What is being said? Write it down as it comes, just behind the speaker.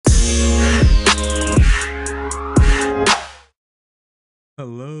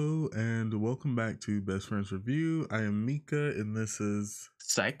Hello and welcome back to Best Friends Review. I am Mika and this is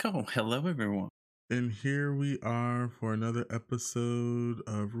Psycho. Hello, everyone. and here we are for another episode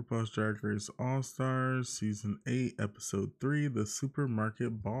of RuPaul's Drag Race All Stars Season 8, Episode 3, The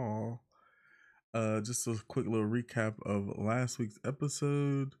Supermarket Ball. Just a quick little recap of last week's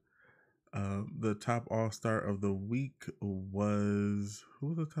episode. The top all-star of the week was who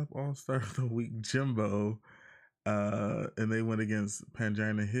was the top all-star of the week? Jimbo. And they went against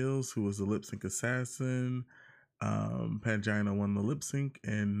Pangina Hills, who was the lip sync assassin. Pangina won the lip sync,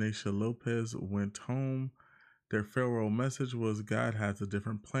 and Naysha Lopez went home. Their farewell message was, "God has a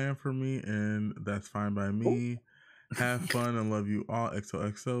different plan for me, and that's fine by me. Have fun and love you all.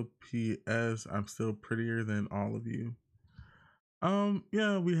 XOXO. P.S. I'm still prettier than all of you."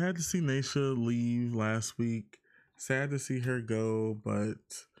 Yeah, we had to see Naysha leave last week. Sad to see her go,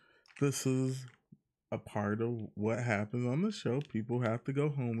 but this is a part of what happens on the show. People have to go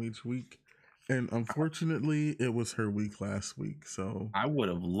home each week. And unfortunately, it was her week last week. So I would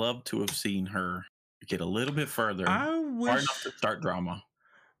have loved to have seen her get a little bit further. I Far wish, enough to start drama.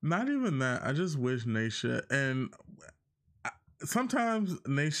 not even that. I just wish Naysha, and sometimes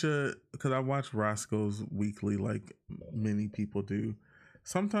Naysha, because I watch Roscoe's weekly like many people do.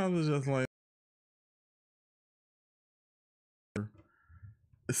 Sometimes it's just like,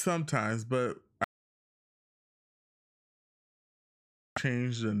 sometimes, but I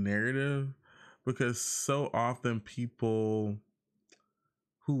change the narrative because so often people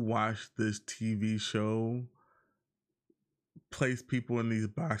who watch this TV show place people in these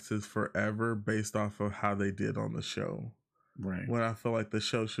boxes forever based off of how they did on the show. Right. When I feel like the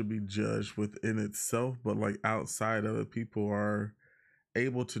show should be judged within itself, but like outside of it, people are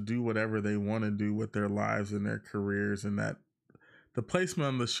able to do whatever they want to do with their lives and their careers, and that the placement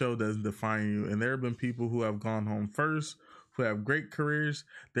on the show doesn't define you. And there have been people who have gone home first, who have great careers.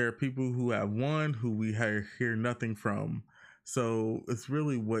 There are people who have won, who we hear nothing from. So it's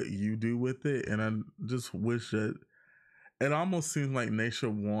really what you do with it. And I just wish that it almost seems like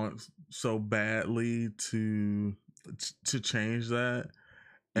Naysha wants so badly to change that.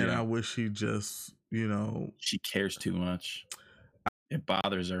 And Yeah. I wish she just, She cares too much. It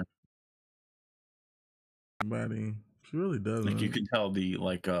bothers her. everybody, she really doesn't. Like you can tell the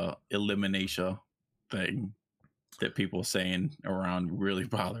elimination thing that people saying around really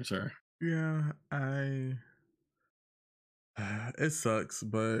bothers her. Yeah, it sucks,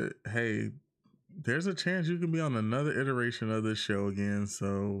 but hey, there's a chance you can be on another iteration of this show again.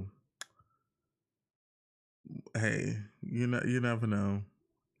 So, hey, you never know.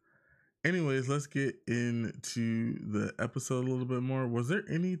 Anyways, let's get into the episode a little bit more. Was there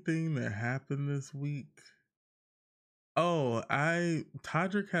anything that happened this week? Oh,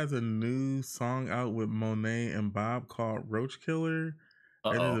 Todrick has a new song out with Monet and Bob called Roach Killer.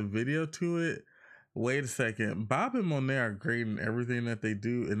 And there's a video to it. Wait a second. Bob and Monet are great in everything that they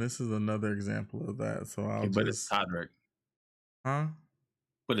do, and this is another example of that. So But it's Todrick. Huh?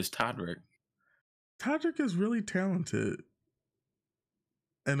 But it's Todrick. Todrick is really talented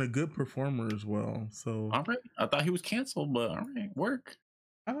and a good performer as well. So all right. I thought he was canceled, but all right, work.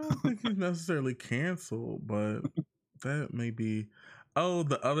 I don't think he's necessarily canceled, but that may be. Oh,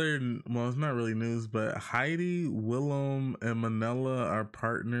 the other, well, it's not really news, but Heidi, Willem, and Manila are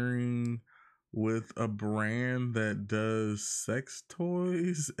partnering with a brand that does sex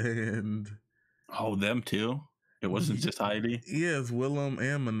toys, and them too. It wasn't just Heidi. Yes, Willem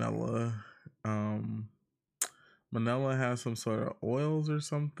and Manila. Manila has some sort of oils or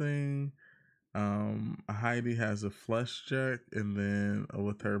something. Heidi has a flesh jack, and then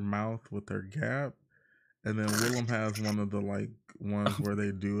with her mouth, with her gap, and then Willem has one of the like ones where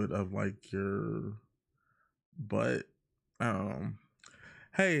they do it of like your butt.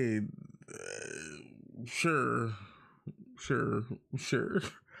 Hey, sure.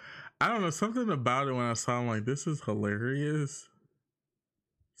 I don't know, something about it when I saw him like, this is hilarious.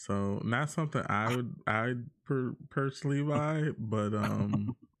 So not something I'd personally buy, but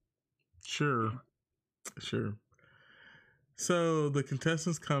sure. So the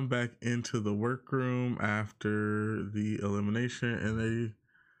contestants come back into the workroom after the elimination, and they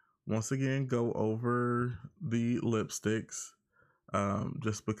once again go over the lipsticks,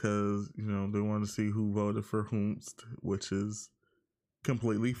 just because they want to see who voted for whomst, which is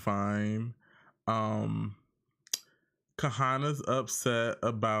completely fine. Kahana's upset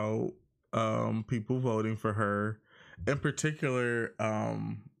about people voting for her. In particular,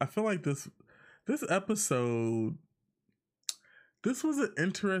 I feel like this episode, this was an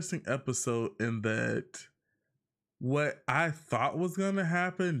interesting episode in that what I thought was gonna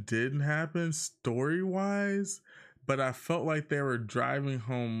happen didn't happen story wise, but I felt like they were driving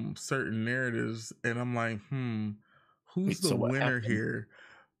home certain narratives, and I'm like, who's Wait, the so what winner happened? here?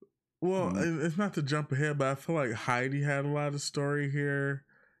 Well, Mm, it's not to jump ahead, but I feel like Heidi had a lot of story here.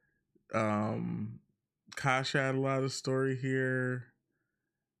 Um, Kasha had a lot of story here.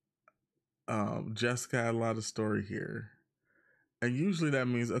 Jessica had a lot of story here. And usually that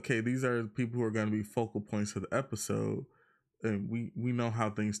means, okay, these are the people who are going to be focal points of the episode. And we know how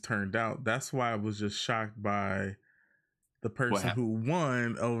things turned out. That's why I was just shocked by the what person happened? who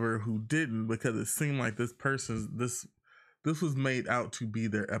won over who didn't, because it seemed like this was made out to be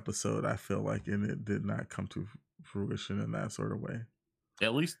their episode, I feel like, and it did not come to fruition in that sort of way.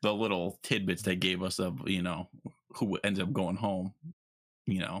 At least the little tidbits they gave us of, who ended up going home,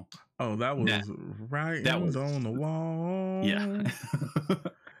 you know, Oh, that that was that writings was on the yeah.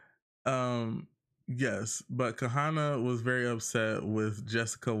 wall. Um, yes, but Kahana was very upset with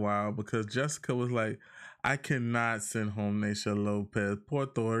Jessica Wilde because Jessica was like, I cannot send home Naisha Lopez,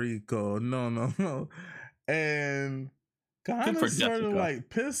 Puerto Rico. No, no, no. And Good for Kahana's sort of Jessica. like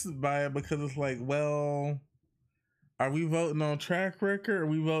pissed by it because it's like, well, are we voting on track record or are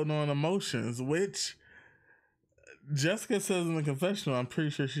we voting on emotions? Which Jessica says in the confessional, I'm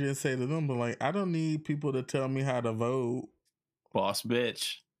pretty sure she didn't say to them, but like, I don't need people to tell me how to vote. Boss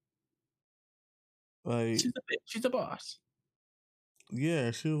bitch. Like, She's a bitch. She's a boss.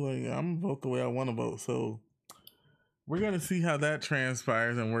 yeah, she was like, I'm gonna vote the way I want to vote. So we're gonna see how that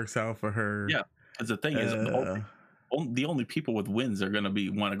transpires and works out for her. Yeah. Because the thing is, Uh, the only people with wins are going to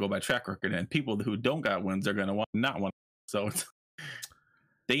want to go by track record, and people who don't got wins are going to not want. So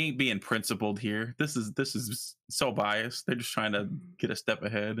they ain't being principled here. This is so biased. They're just trying to get a step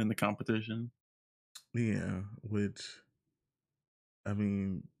ahead in the competition. yeah, which I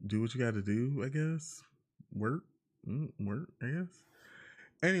mean, do what you got to do, I guess. Work, work, I guess.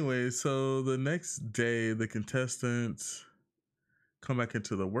 Anyway, so the next day, the contestants come back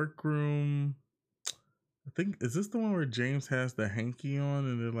into the workroom. I think, is this the one where James has the hanky on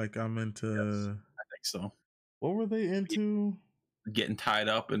and they're like, I'm Yes, into, I think so. what were they into? Getting tied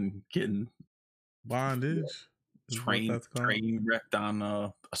up and getting Bondage is what train that's called. train wrecked on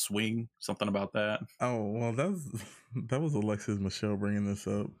a swing. Something about that. Oh, well, that was Alexis Michelle bringing this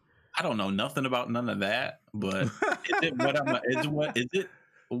up. I don't know nothing about none of that, but is it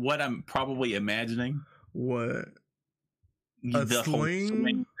what I'm probably imagining? What? A The whole swing sling?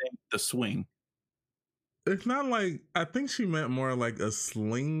 thing, the swing. It's not like, I think she meant more like a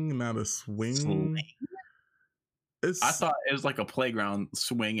sling, not a Sling. swing. I It's thought it was like a playground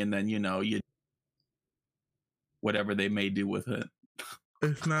swing, and then you whatever they may do with it.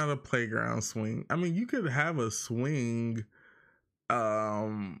 it's not a playground swing. I mean, you could have a swing.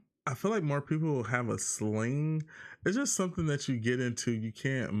 I feel like more people will have a sling. It's just something that you get into. You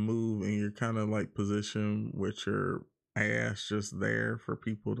can't move, and you're kind of like positioned with your ass just there for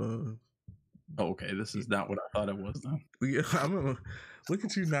people to. Oh, okay, this is not what I thought it was, though. Yeah, I'm gonna look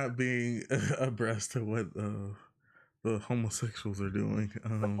at you not being abreast of what the homosexuals are doing.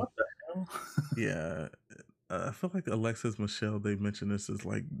 Like, what the hell? Yeah, I feel like Alexis Michelle. They mentioned this as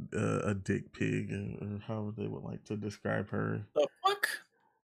like a dick pig, or however they would like to describe her. The fuck?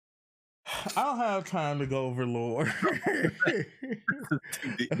 I don't have time to go over lore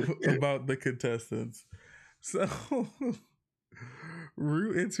about the contestants. So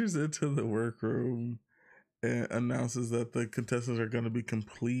Rue enters into the workroom and announces that the contestants are going to be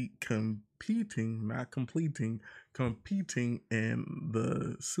competing in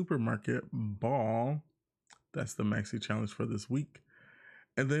the supermarket ball. That's the maxi challenge for this week.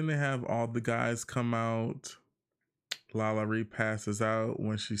 And then they have all the guys come out. Lala Ree passes out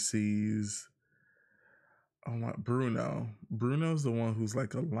when she sees Bruno. Bruno's the one who's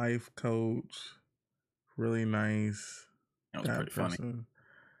like a life coach, really nice, That was that pretty funny.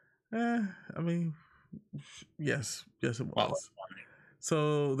 person. I mean, yes, it Well, was.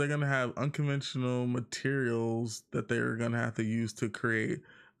 So they're gonna have unconventional materials that they're gonna have to use to create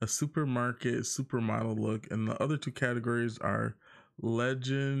a supermarket supermodel look, and the other two categories are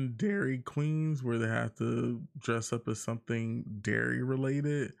legendary queens, where they have to dress up as something dairy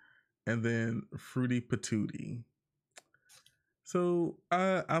related, and then fruity patootie. So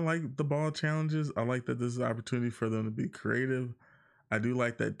I like the ball challenges. I like that this is an opportunity for them to be creative. I do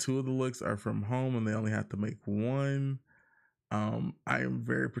like that two of the looks are from home and they only have to make one. I am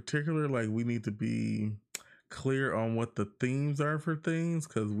very particular. Like, we need to be clear on what the themes are for things,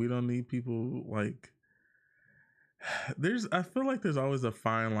 because we don't need people like. I feel like there's always a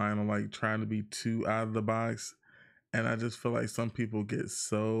fine line of like trying to be too out of the box, and I just feel like some people get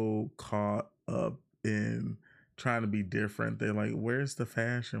so caught up in trying to be different. They're like, where's the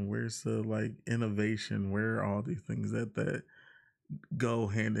fashion? Where's the like innovation? Where are all these things that go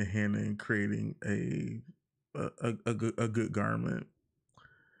hand in hand in creating a good garment?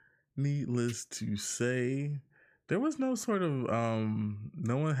 Needless to say, there was no sort of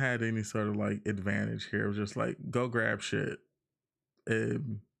no one had any sort of like advantage here. It was just like go grab shit.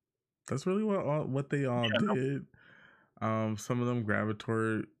 And that's really what they all Yeah, no, did. Some of them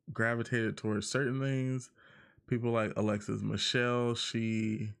gravitated towards certain things. People like Alexis Michelle,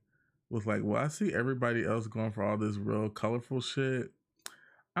 she was like, well, I see everybody else going for all this real colorful shit.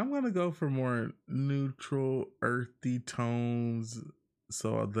 I'm gonna go for more neutral, earthy tones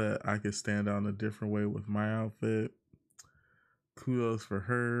so that I can stand out in a different way with my outfit. Kudos for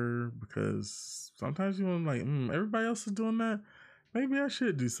her, because sometimes you want like, everybody else is doing that. Maybe I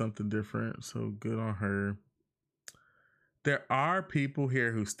should do something different. So good on her. There are people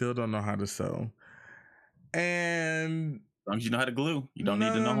here who still don't know how to sew. And as long as you know how to glue, you don't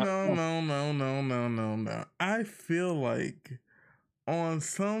need to no, know how to no, sew. no, no, no, no, no, no. I feel like on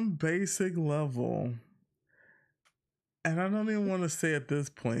some basic level, and I don't even want to say at this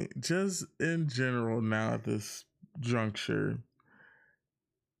point, just in general now at this juncture,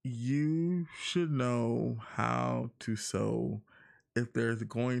 you should know how to sew if there's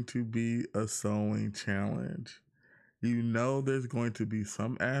going to be a sewing challenge. You know there's going to be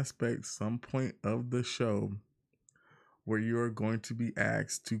some aspect, some point of the show where you are going to be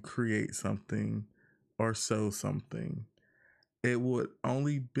asked to create something or sew something. It would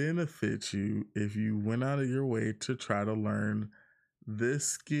only benefit you if you went out of your way to try to learn this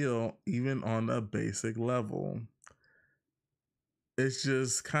skill, even on a basic level. It's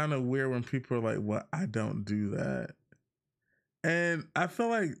just kind of weird when people are like, well, I don't do that. And I feel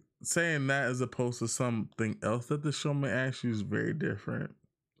like saying that as opposed to something else that the show may ask you is very different.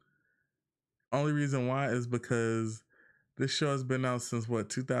 Only reason why is because this show has been out since what,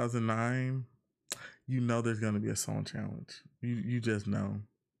 2009? You know there's going to be a song challenge. You just know.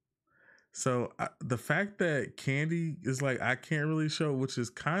 So the fact that Candy is like, I can't really show, which is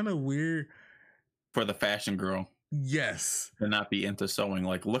kind of weird. For the fashion girl Yes. to not be into sewing.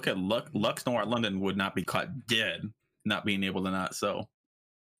 Like, look at Lux Noir London would not be caught dead not being able to not sew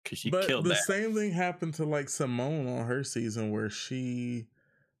because she But killed the that. same thing happened to like Simone on her season where she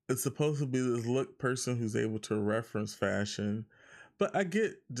is supposed to be this look person who's able to reference fashion. But I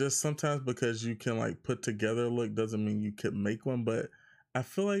get just sometimes because you can like put together a look doesn't mean you could make one. But I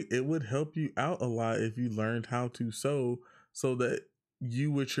feel like it would help you out a lot if you learned how to sew so that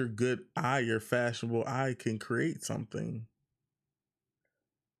you, with your good eye, your fashionable eye, can create something.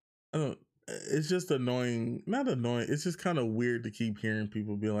 I don't. It's just annoying. Not annoying. It's just kind of weird to keep hearing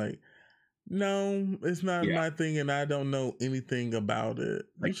people be like, "No, it's not Yeah, my thing, and I don't know anything about it."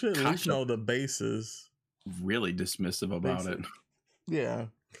 You like should at least Tasha know the basis. really dismissive about it. Basic. Yeah.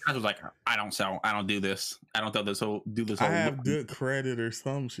 I was like, I don't sew, I don't do this, I don't do this I whole look. have good credit or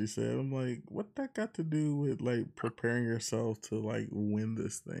something, she said. I'm like, what that got to do with like preparing yourself to like win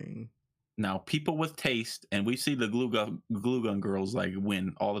this thing? Now, people with taste, and we see the glue gun girls like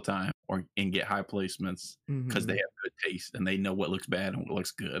win all the time and get high placements because they Mm-hmm. have good taste and they know what looks bad and what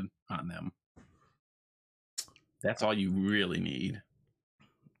looks good on them. That's all you really need.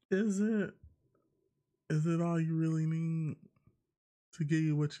 Is it? Is it all you really need to give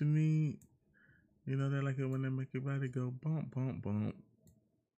you what you need? You know, they like it when they make your body go bump, bump, bump.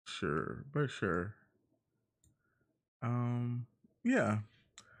 Sure, but sure. Um, yeah.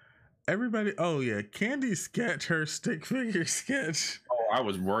 Everybody. Oh yeah, Candy sketch, her stick figure sketch Oh, I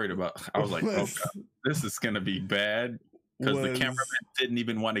was worried about. I was like, oh was god, this is gonna be bad because the cameraman was didn't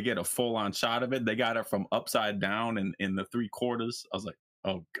even want to get a full on shot of it. They got it from upside down and in the 3/4. I was like,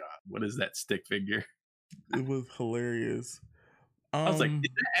 oh god, what is that stick figure? it was hilarious. I was like, Um,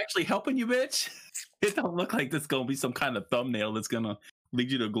 is that actually helping you, bitch? It don't look like this gonna be some kind of thumbnail that's gonna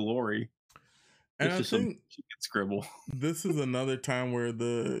lead you to glory. and It's I just some think chicken scribble. this is another time where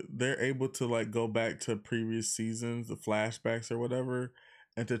they're able to like go back to previous seasons, the flashbacks or whatever,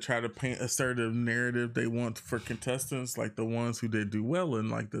 and to try to paint a certain narrative they want for contestants, like the ones who did do well in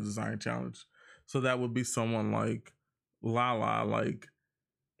like the design challenge. So that would be someone like Lala, like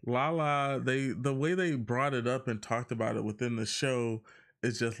Lala. The way they brought it up and talked about it within the show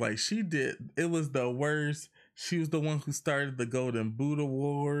is just like she did. It was the worst. She was the one who started the Golden Boot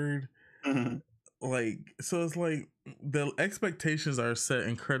Award. Mhm. Like, so it's like the expectations are set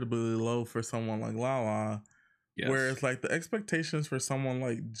incredibly low for someone like Lala, Yes, whereas like the expectations for someone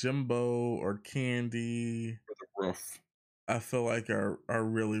like Jimbo or Candy, for the roof. I feel like are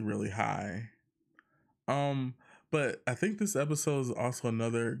really really high. Um, but I think this episode is also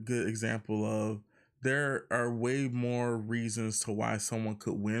another good example of there are way more reasons to why someone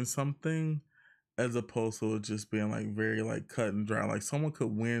could win something as opposed to it just being like very like cut and dry. Like someone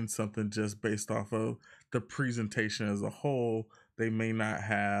could win something just based off of the presentation as a whole. They may not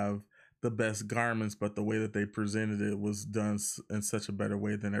have the best garments, but the way that they presented it was done in such a better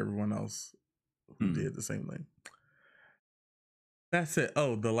way than everyone else who did the same thing. That's it.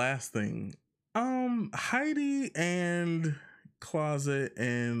 Oh, the last thing. Heidi and Closet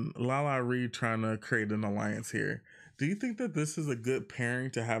and Lala Reed trying to create an alliance here. Do you think that this is a good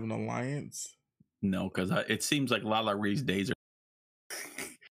pairing to have an alliance? No, because it seems like Lala Reed's days are.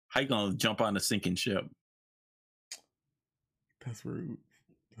 How you gonna jump on a sinking ship? That's rude.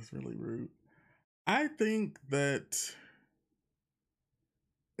 That's really rude. I think that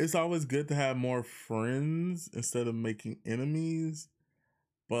it's always good to have more friends instead of making enemies.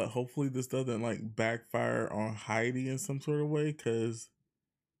 But hopefully this doesn't like backfire on Heidi in some sort of way. Because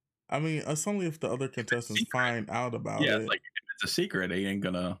I mean, it's only if the other contestants find out about Yeah, it. it's like if it's a secret, they ain't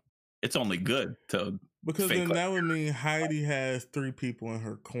gonna. It's only good to Because fake then like that would mean Heidi has 3 people in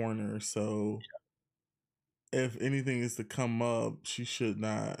her corner. So if anything is to come up, she should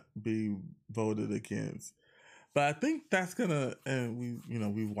not be voted against. But I think that's gonna, and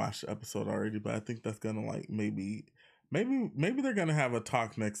we've watched the episode already, but I think that's gonna like maybe they're gonna have a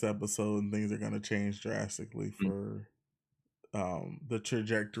talk next episode and things are gonna change drastically for the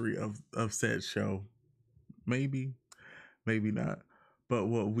trajectory of said show. Maybe not. But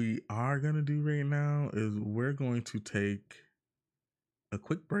what we are gonna do right now is we're going to take a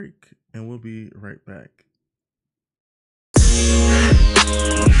quick break and we'll be right back.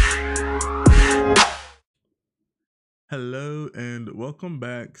 Hello and welcome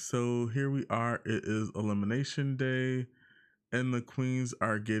back. So here we are. It is Elimination Day and the queens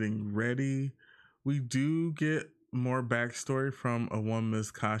are getting ready. We do get more backstory from a one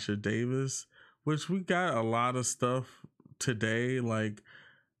Miss Kasha Davis, which we got a lot of stuff today, like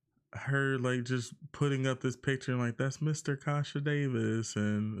her like just putting up this picture and like that's Mr. Kasha Davis,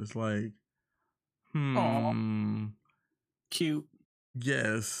 and it's like, cute.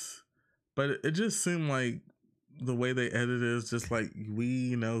 Yes, but it just seemed like the way they edited it is just like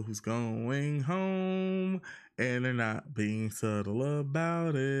we know who's going home, and they're not being subtle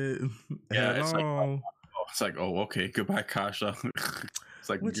about it Yeah, at it's like all. okay, goodbye, Kasha. It's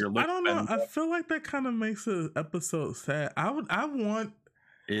like Which your I lips don't know. bend. I feel like that kind of makes the episode sad.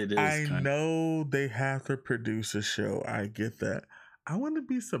 It is I kind. know they have to produce a show. I get that. I want to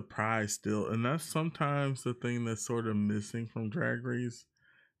be surprised still, and that's sometimes the thing that's sort of missing from Drag Race.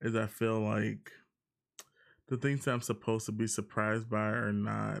 Is I feel like the things that I'm supposed to be surprised by are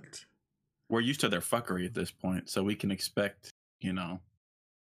not. We're used to their fuckery at this point, so we can expect,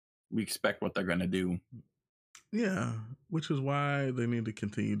 we expect what they're gonna do. Yeah, which is why they need to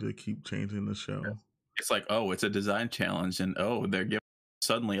continue to keep changing the show. It's like, oh, it's a design challenge, and oh, they're giving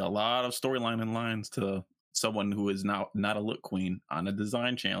suddenly a lot of storyline and lines to someone who is now not a look queen on a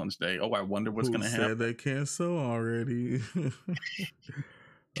design challenge day. Oh, I wonder what's Who gonna said happen. they can't sew already?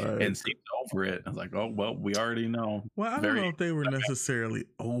 And seemed over it. I was like, oh well, we already know. Well, I don't know if they were necessarily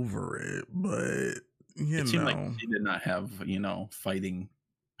over it, but it seemed like she did not have, fighting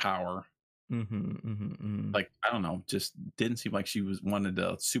power. Like, I don't know, just didn't seem like she wanted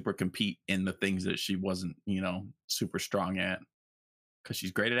to super compete in the things that she wasn't, super strong at. Because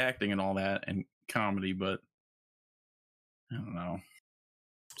she's great at acting and all that and comedy, but I don't know.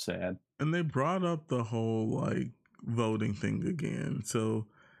 Sad. And they brought up the whole like voting thing again. So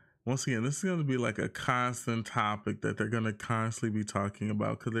once again, this is going to be like a constant topic that they're going to constantly be talking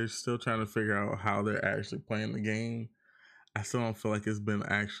about because they're still trying to figure out how they're actually playing the game. I still don't feel like it's been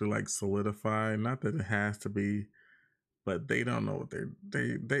actually like solidified. Not that it has to be, but they don't know what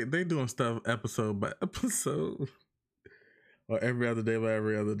they doing stuff episode by episode or every other day by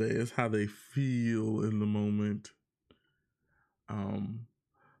every other day. It's how they feel in the moment.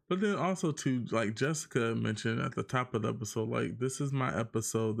 But then also too, like Jessica mentioned at the top of the episode, like this is my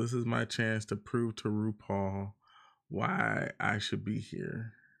episode. This is my chance to prove to RuPaul why I should be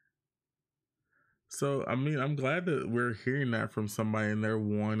here. So I mean, I'm glad that we're hearing that from somebody and they're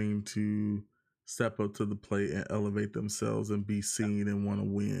wanting to step up to the plate and elevate themselves and be seen and want to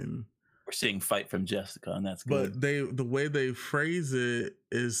win. We're seeing fight from Jessica, and that's good. But the way they phrase it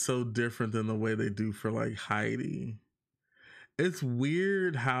is so different than the way they do for like Heidi. It's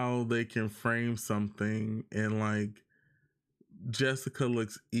weird how they can frame something and like Jessica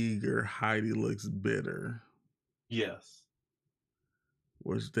looks eager, Heidi looks bitter. Yes.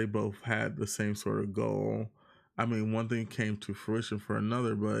 Which they both had the same sort of goal. I mean, one thing came to fruition for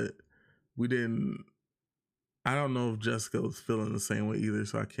another, but we didn't. I don't know if Jessica was feeling the same way either,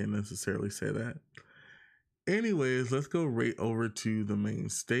 so I can't necessarily say that. Anyways, let's go right over to the main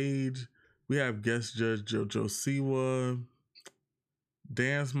stage. We have guest judge JoJo Siwa,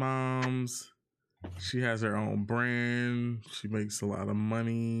 Dance Moms. She has her own brand. She makes a lot of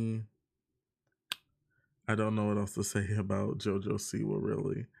money. I don't know what else to say about JoJo Siwa,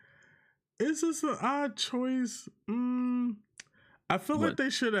 really. Is this an odd choice? I feel like What? they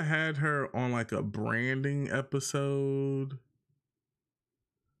should have had her on like a branding episode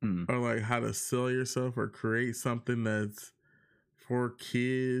or like how to sell yourself or create something that's for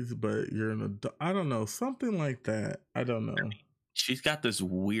kids, but you're an adult. I don't know. Something like that. I don't know. She's got this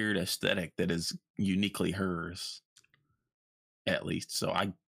weird aesthetic that is uniquely hers, at least. So I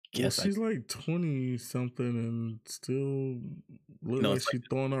Well, guess she's like 20 something and still look like it's like she's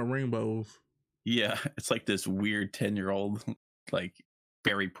throwing out rainbows. yeah, it's like this weird 10-year-old like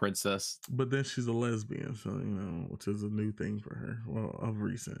fairy princess. But then she's a lesbian, so which is a new thing for her. Well, of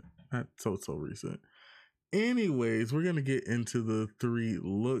recent, not so recent. Anyways, we're gonna get into the 3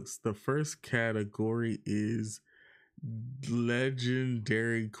 looks. The first category is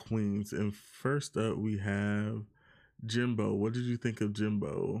legendary queens, and first up we have Jimbo. What did you think of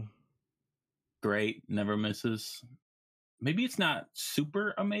Jimbo? Great, never misses. Maybe it's not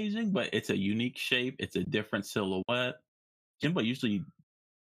super amazing, but it's a unique shape. It's a different silhouette. Jimbo usually,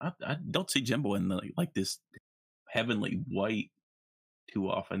 I don't see Jimbo in like this heavenly white too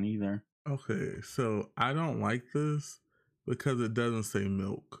often either. Okay, so I don't like this because it doesn't say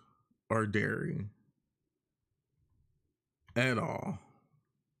milk or dairy at all.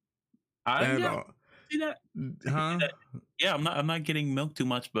 At Yeah, all. see that? I can see Huh? that. Yeah, I'm not getting milk too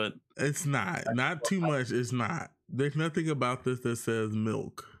much, but It's not too much. It's not. There's nothing about this that says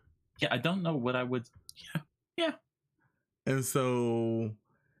milk. yeah, I don't know what I would. Yeah, And so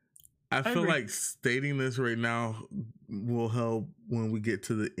I I feel agree. like stating this right now will help when we get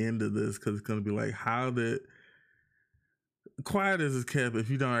to the end of this, because it's going to be like, how did quiet as it's kept? If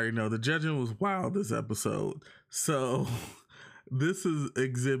you don't already know, the judging was wild this episode. So this is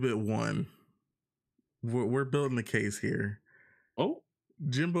exhibit 1. We're building the case here. Oh,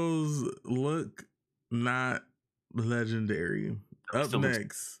 Jimbo's look not legendary. Up still looks.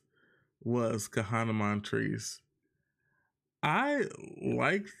 next was Kahana Montrese. I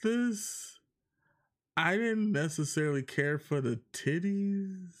like this. I didn't necessarily care for the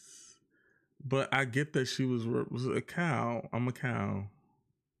titties, but I get that she was a cow. I'm a cow.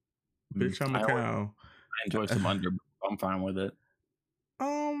 Bitch, I'm a I cow. enjoy some under. I'm fine with it.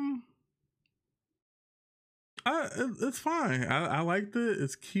 um, it's fine. I liked it.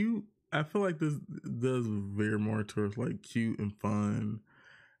 It's cute. I feel like this does veer more towards like cute and fun,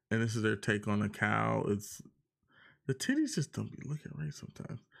 and this is their take on a cow. It's the titties just don't be looking right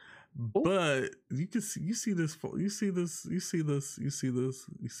sometimes. Oh, But you see this, you see this, you see this, you see this,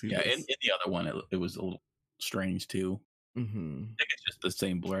 you see yeah. In this. the other one, it was a little strange too. Mm-hmm. I think it's just the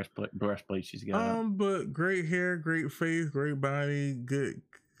same breastplate she's got. But great hair, great face, great body, good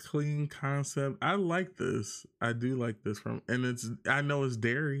clean concept. I like this. I do like this and I know it's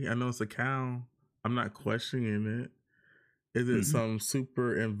dairy. I know it's a cow. I'm not questioning it. Is it Mm-hmm. some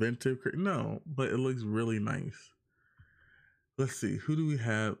super inventive? No, but it looks really nice. Let's see, who do we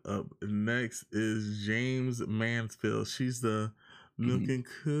have up next? Is James Mansfield. She's the milk Mm-hmm. and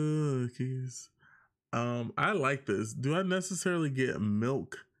cookies. I like this. Do I necessarily get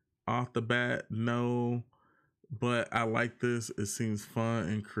milk off the bat? No, but I like this. It seems fun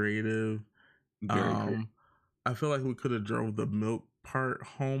and creative. Very creative. Um, I feel like we could have drove the milk part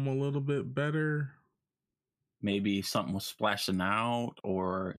home a little bit better. Maybe something was splashing out,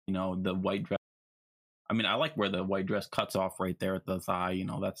 or the white dress. I mean, I like where the white dress cuts off right there at the thigh.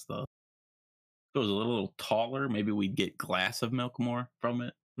 That's the. If it was a little taller, maybe we'd get glass of milk more from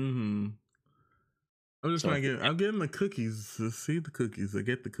it. Mm-hmm. I'm just So not getting. I'm getting the cookies. See the cookies. I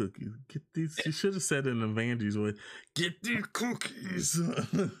get the cookies. Get these. She should have said it in Evangel's way. Get these cookies.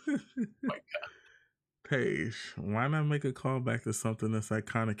 my Paige, why not make a callback to something that's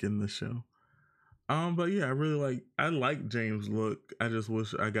iconic in the show? But yeah, I like James' look. I just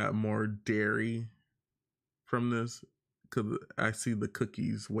wish I got more dairy from this, because I see the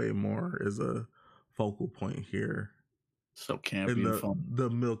cookies way more as a focal point here. so campy And and fun. the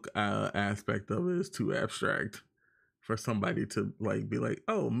milk aspect of it is too abstract for somebody to like be like,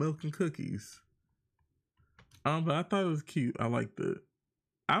 oh, milk and cookies. But I thought it was cute. I liked it.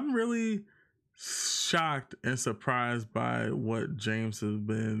 I'm really shocked and surprised by what James has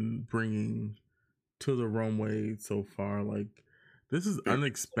been bringing to the runway so far. Like, this is Very,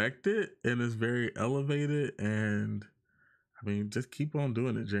 unexpected and it's very elevated. And I mean, just keep on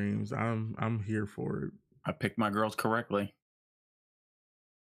doing it, James. I'm here for it. I picked my girls correctly.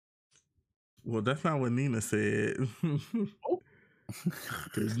 Well, that's not what Nina said. What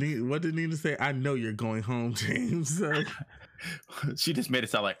did Nina say? I know you're going home, James. So She just made it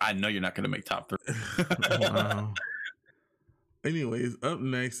sound like I know you're not going to make top 3. wow. Anyways, up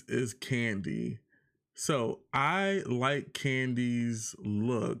next is Candy. So I like Candy's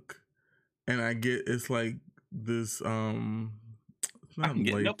look, and I get it's like this it's I not can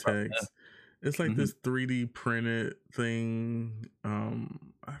get milk from latex. It's like this 3D printed thing.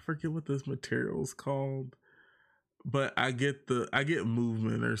 I forget what this material is called, but I get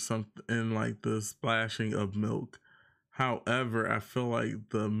movement or something and like the splashing of milk. However, I feel like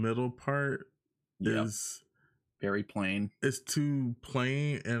the middle part Yep. is Very plain. it's too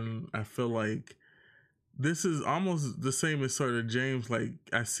plain, and I feel like this is almost the same as sort of James. Like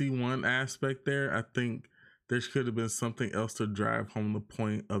I see one aspect there. I think there could have been something else to drive home the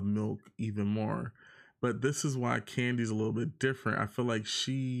point of milk even more. But this is why Candy's a little bit different. I feel like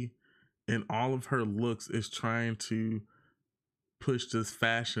she, in all of her looks, is trying to push this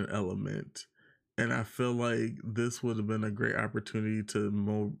fashion element. And I feel like this would have been a great opportunity to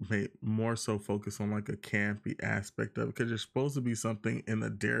more so focus on like a campy aspect of it, because there's supposed to be something in the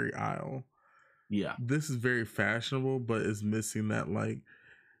dairy aisle. Yeah. This is very fashionable, but it's missing that like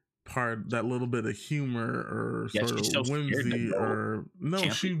part, that little bit of humor or Yeah, sort of she's so scared to whimsy, go or no,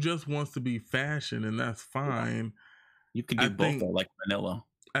 camping. she just wants to be fashion, and that's fine. You could I do both think though, like vanilla.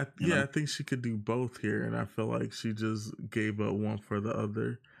 I think she could do both here, and I feel like she just gave up one for the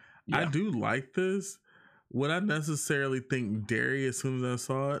other. I Yeah. do like this. Would I necessarily think dairy as soon as I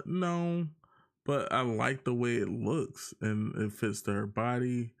saw it? No, but I like the way it looks, and it fits to her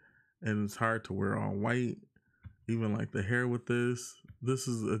body, and it's hard to wear all white. Even like the hair with this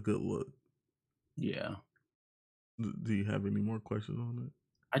is a good look. Yeah. Do you have any more questions on it?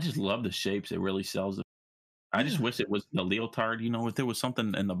 I just love the shapes. It really sells it. I just Yeah. wish it was the leotard, if there was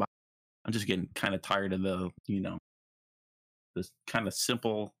something in the bottom. I'm just getting kind of tired of this kind of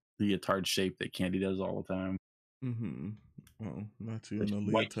simple leotard shape that Candy does all the time. Mm-hmm. Well, not you The in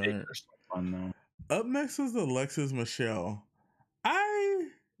the white shapes leotard. are so fun though. Up next is Alexis Michelle.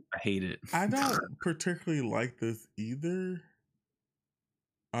 I I hate it. don't particularly like this either.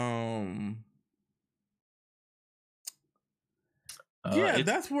 Um yeah,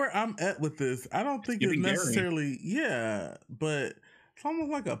 that's where I'm at with this. I don't think it's giving dairy. necessarily but it's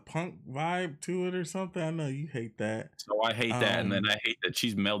almost like a punk vibe to it or something. I know you hate that. So I hate that, and then I hate that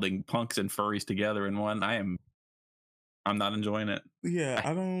she's melding punks and furries together in one. I'm not enjoying it. Yeah,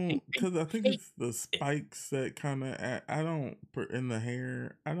 I don't, because I think it's the spikes that kind of, I don't, in the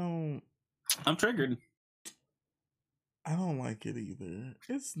hair, I'm triggered. I don't like it either.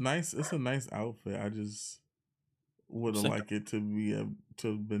 It's nice. It's a nice outfit. I just would have liked it to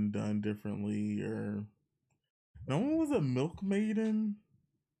have been done differently. Or no one was a milk maiden.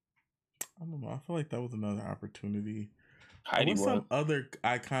 I don't know. I feel like that was another opportunity. Heidi What's was. some other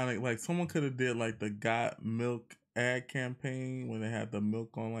iconic, like someone could have did like the Got Milk ad campaign when they had the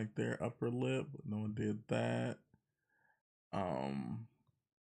milk on like their upper lip, but no one did that.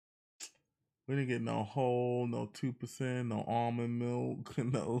 We didn't get no whole, no 2%, no almond milk,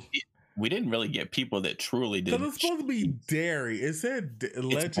 no. We didn't really get people that truly did. Because it's supposed to be dairy. It said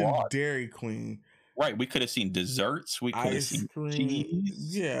Legend Dairy Queen. Right. We could have seen desserts. We could have seen cheese.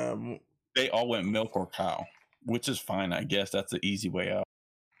 Yeah. They all went milk or cow, which is fine. I guess that's the easy way out.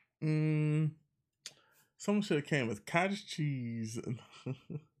 Someone should have came with cottage cheese.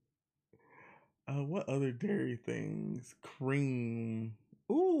 What other dairy things? Cream.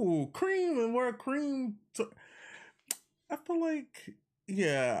 Ooh, cream, and where cream. I feel like,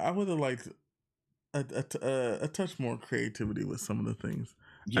 yeah, I would have liked a touch more creativity with some of the things.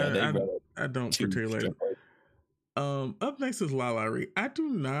 Yeah, I don't particularly. Up next is La La Ree. I do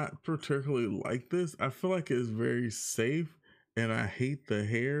not particularly like this. I feel like it's very safe, and I hate the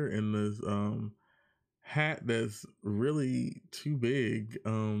hair and this hat that's really too big.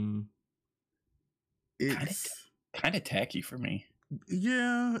 It's kind of tacky for me.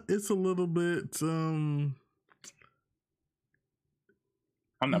 Yeah, it's a little bit I'm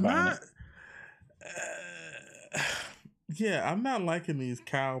not buying it. Yeah, I'm not liking these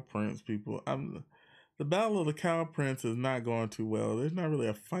cow prints, people. The Battle of the Cow Prince is not going too well. There's not really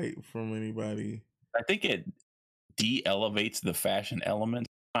a fight from anybody. I think it de-elevates the fashion element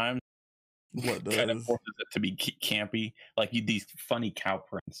sometimes. What does? Kind of forces it to be campy, like these funny cow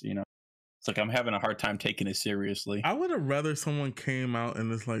prints. It's like I'm having a hard time taking it seriously. I would have rather someone came out in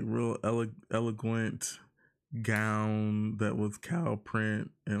this like real elegant gown that was cow print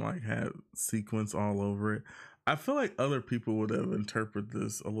and like had sequins all over it. I feel like other people would have interpreted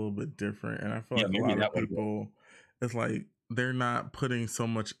this a little bit different, and I feel like a lot of people, it's like they're not putting so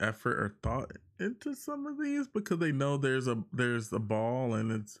much effort or thought into some of these because they know there's a ball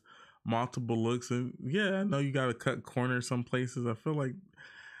and it's multiple looks. And yeah, I know you got to cut corners some places. I feel like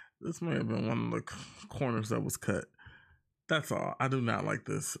this may have been one of the corners that was cut. That's all. I do not like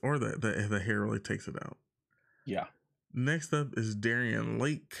this, or the hair really takes it out. Yeah. Next up is Darian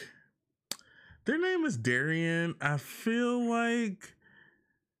Lake. Their name is Darian. I feel like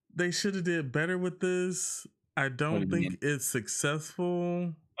they should have did better with this. I don't think it's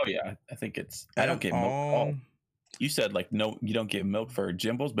successful. Oh yeah, I think it's. I don't get milk at all. You said like no, you don't get milk for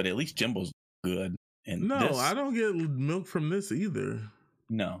Jimbo's, but at least Jimbo's good. And no, I don't get milk from this either.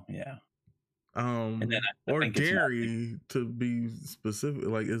 No, yeah. And then or dairy to be specific,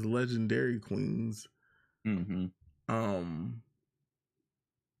 like it's Legendary Queens. Mm-hmm.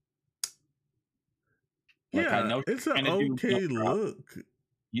 Like yeah, I know it's an okay look.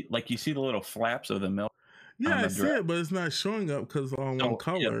 You see the little flaps of the milk. Yeah, I see it, but it's not showing up because on one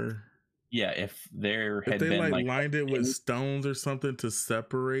color. Yeah, if there had they been like lined it with stones or something to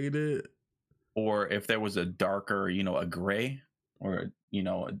separate it, or if there was a darker, a gray or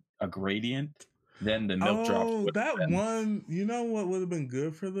a gradient, then the milk drops. Oh, that one. You know what would have been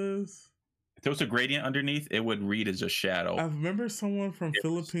good for this? If there was a gradient underneath, it would read as a shadow. I remember someone from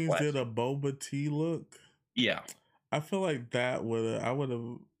Philippines did a boba tea look. Yeah, I feel like that would I would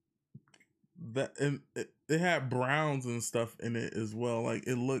have that, and it had browns and stuff in it as well. Like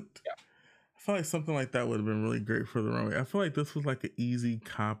it looked. Yeah. I feel like something like that would have been really great for the runway. I feel like this was like an easy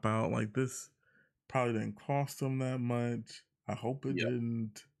cop out. Like this probably didn't cost them that much. I hope it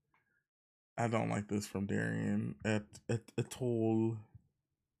didn't. I don't like this from Darian at all.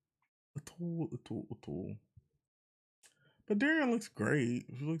 But Darian looks great.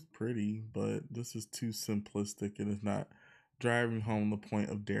 She looks pretty, but this is too simplistic and it's not driving home the point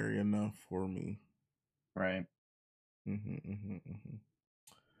of Darian enough for me. Right.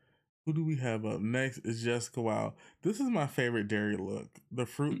 Who do we have up next? Is Jessica Wow. This is my favorite dairy look. The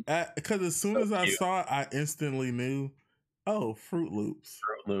fruit, because as soon as I saw it, I instantly knew, oh, Fruit Loops.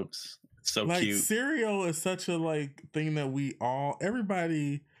 Fruit Loops. So like, cute. Cereal is such a thing that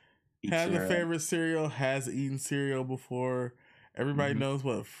everybody has a favorite cereal, has eaten cereal before. Everybody knows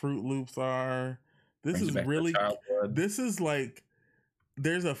what Fruit Loops are. This is really, this is like,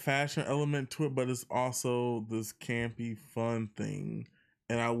 there's a fashion element to it, but it's also this campy, fun thing.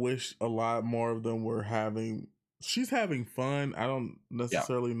 And I wish a lot more of them were she's having fun. I don't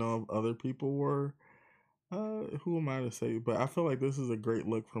necessarily know if other people were. Who am I to say? But I feel like this is a great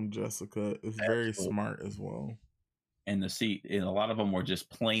look from Jessica. It's very smart as well. And and a lot of them were just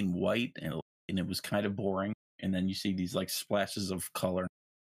plain white, and it was kind of boring. And then you see these like splashes of color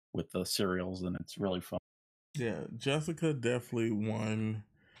with the cereals, and it's really fun. Yeah, Jessica definitely won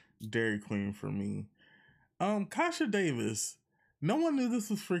Dairy Queen for me. Kasha Davis. No one knew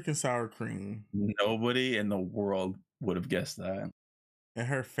this was freaking sour cream. Nobody in the world would have guessed that. And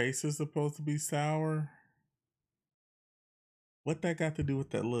her face is supposed to be sour. What that got to do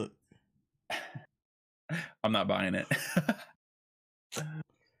with that look? I'm not buying it.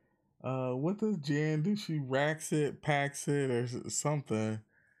 What does Jan do? She racks it, packs it, or something.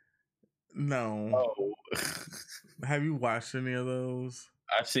 No. Oh. Have you watched any of those?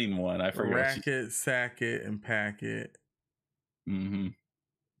 I've seen one. I forgot. Rack it, sack it, and pack it. I'm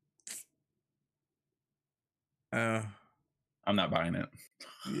not buying it.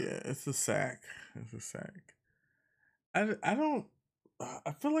 Yeah, it's a sack. It's a sack. I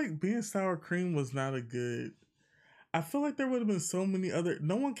feel like being sour cream was not a good. I feel like there would have been so many other.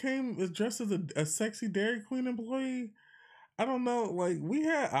 No one came dressed as a sexy Dairy Queen employee. I don't know. Like we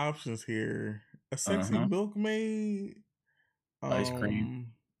had options here. A sexy milkmaid. Ice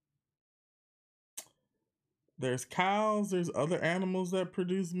cream. There's cows. There's other animals that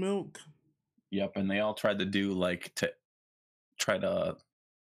produce milk. Yep, and they all tried to do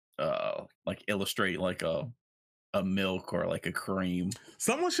illustrate like a milk or like a cream.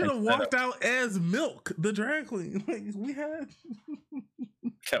 Someone should have walked out as Milk, the drag queen. Like we had.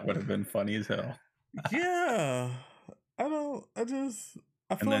 That would have been funny as hell. Yeah, I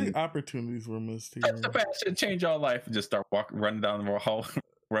feel like opportunities were missed here. That's the fashion change our life and just start running down the whole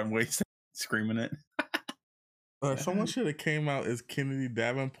runway, screaming it. Someone should have came out as Kennedy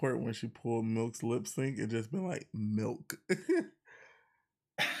Davenport when she pulled Milk's lip sync and just been like, Milk.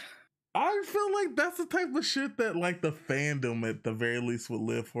 I feel like that's the type of shit that like the fandom at the very least would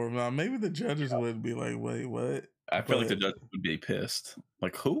live for. Now maybe the judges would be like, wait, what? I feel like the judges would be pissed.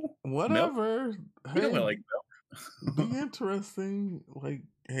 Like who? Whatever. Milk? Hey, we don't like Milk. Be interesting. Like,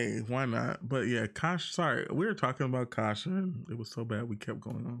 hey, why not? But yeah, Kasha, sorry, we were talking about Kasha and it was so bad we kept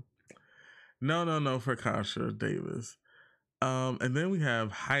going on. No, for Kasha Davis. And then we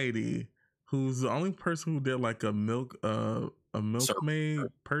have Heidi, who's the only person who did like a Sir. milkmaid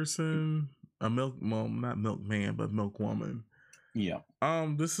person, well, not milkman, but milk woman. Yeah.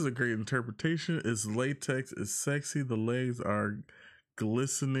 This is a great interpretation. It's latex, it's sexy, the legs are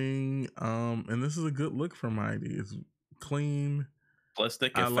glistening. And this is a good look from Heidi. It's clean.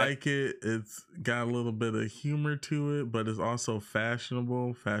 Plastic I effect. like it. It's got a little bit of humor to it, but it's also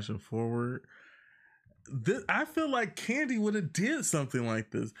fashionable, fashion forward. I feel like Candy would have did something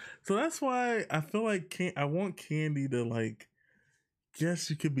like this, so that's why I feel like I want Candy to like. Yes,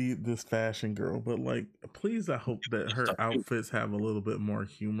 you could be this fashion girl, but like, please, I hope that her outfits have a little bit more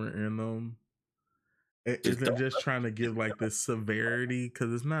humor in them. It isn't just trying to give like this severity,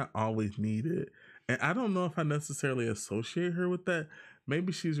 because it's not always needed. And I don't know if I necessarily associate her with that.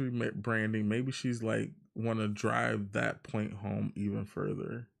 Maybe she's rebranding. Maybe she's like want to drive that point home even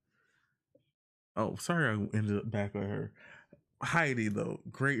further. Oh, sorry, I ended up back with her. Heidi, though,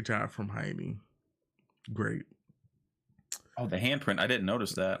 great job from Heidi. Great. Oh, the handprint. I didn't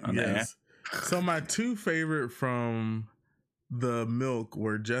notice that. Yes. So my two favorite from the milk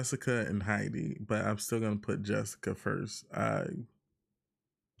were Jessica and Heidi, but I'm still gonna put Jessica first. I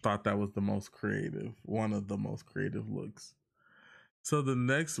thought that was the most creative, one of the most creative looks. So the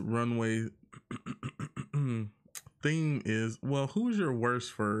next runway theme is, well, who's your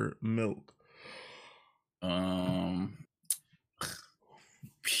worst for milk?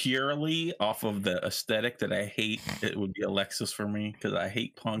 Purely off of the aesthetic that I hate, it would be Alexis for me, because I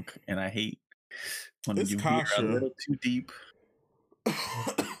hate punk and I hate when you veer a little too deep.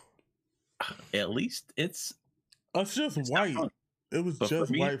 At least it's just white. It was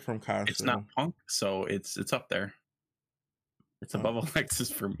just white from Kasha. It's not punk, so it's up there. It's above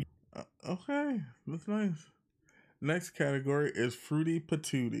Alexis for me. Okay, that's nice. Next category is Fruity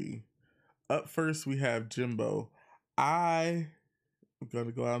Patootie. Up first, we have Jimbo. I'm going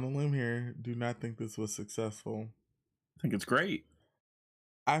to go out on a limb here. Do not think this was successful. I think it's great.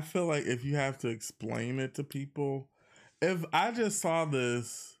 I feel like if you have to explain it to people, if I just saw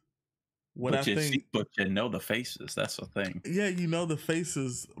this, but you know the faces. That's the thing. Yeah, you know the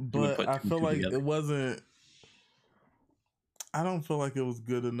faces, but I feel like it wasn't. I don't feel like it was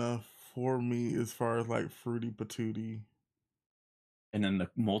good enough for me as far as like Fruity Patootie. And then the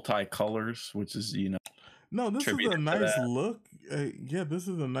multi-colors, which is, no, this is a nice look. Yeah, this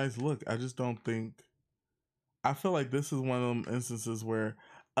is a nice look. I just don't think. I feel like this is one of them instances where,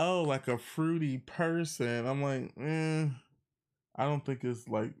 oh, like a fruity person. I'm like, I don't think it's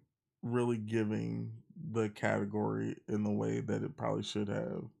like really giving the category in the way that it probably should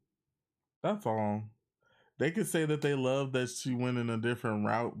have. That's all. They could say that they love that she went in a different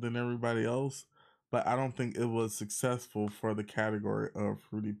route than everybody else, but I don't think it was successful for the category of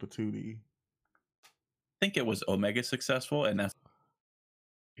Fruity Patootie. I think it was Omega successful, and that's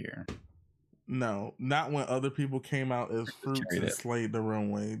here. No, not when other people came out as fruits and slayed the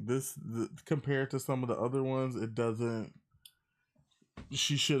runway. Compared to some of the other ones, it doesn't.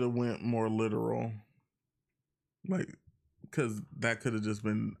 She should have went more literal, like, because that could have just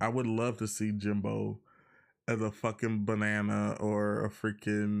been. I would love to see Jimbo as a fucking banana or a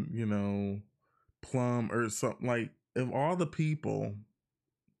freaking plum or something. Like, if all the people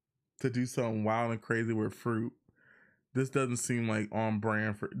to do something wild and crazy with fruit, this doesn't seem like on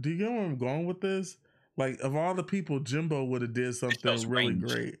brand for. Do you get where I'm going with this? Like, of all the people, Jimbo would have did something really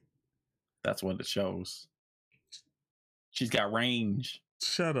great. That's what it shows. She's got range.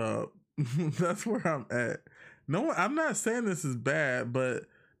 Shut up. That's where I'm at. No, I'm not saying this is bad, but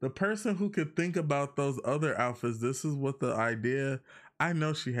the person who could think about those other outfits, this is what the idea. I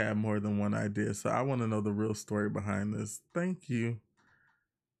know she had more than one idea, so I want to know the real story behind this. Thank you.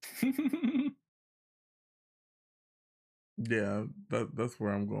 Yeah, that's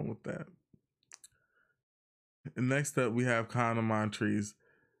where I'm going with that. And next up, we have Kana Montrese.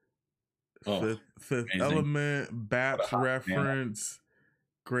 Fifth Element, Baps reference,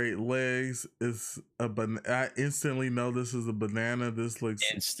 great legs. It's I instantly know this is a banana. This looks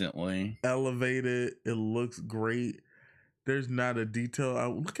instantly elevated. It looks great. There's not a detail.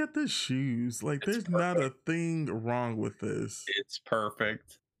 Look at the shoes. Like, there's not a thing wrong with this. It's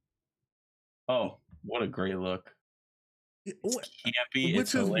perfect. Oh, what a great look. Campy,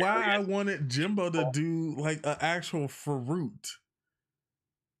 which is why I wanted Jimbo to do like an actual fruit.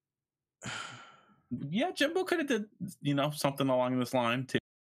 Yeah, Jimbo could have did something along this line too,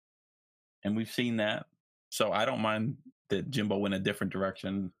 and we've seen that. So I don't mind that Jimbo went a different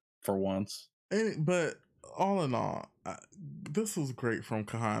direction for once. But all in all, this was great from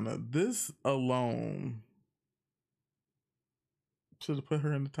Kahana. This alone should have put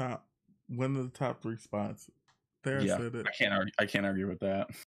her in the top, one of the top 3 spots. There, I Yeah, said it. I can't argue with that.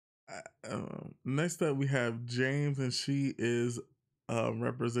 Next up, we have James, and she is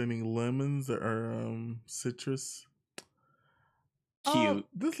representing lemons or citrus. Cute.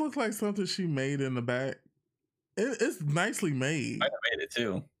 This looks like something she made in the back. It's nicely made. I made it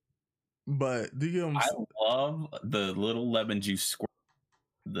too. But do you? I love the little lemon juice squirt.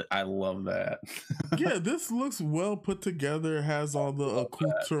 I love that. Yeah, this looks well put together. It has all the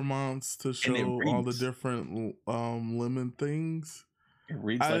accoutrements to show all the different lemon things. It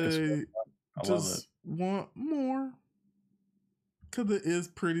reads like a I just want more because it is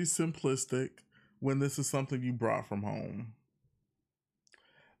pretty simplistic when this is something you brought from home.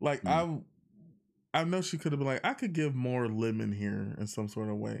 Like I know she could have been like, I could give more lemon here in some sort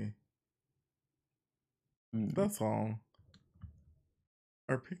of way. That's all.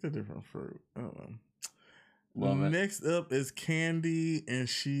 Or pick a different fruit. I don't know. Next up is Candy, and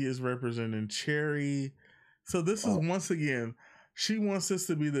she is representing cherry. So this is once again, she wants this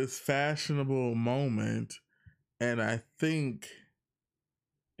to be this fashionable moment, and I think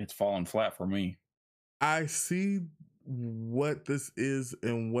it's fallen flat for me. I see what this is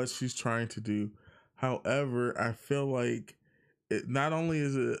and what she's trying to do. However, I feel like it not only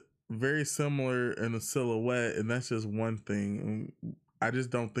is it very similar in the silhouette, and that's just one thing. I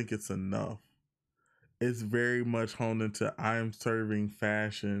just don't think it's enough. It's very much honed into I'm serving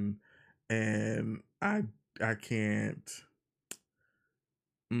fashion, and I can't.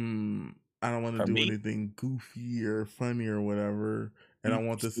 I don't want to do anything goofy or funny or whatever, and I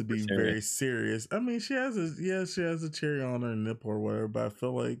want this to be very serious. I mean, she has a cherry on her nipple or whatever, but I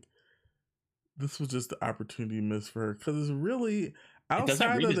feel like this was just the opportunity missed for her because it's really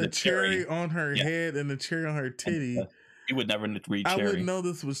outside of the cherry on her head and the cherry on her titty. You would never read cherry. I wouldn't know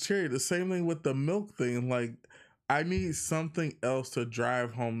this was cherry. The same thing with the milk thing. Like, I need something else to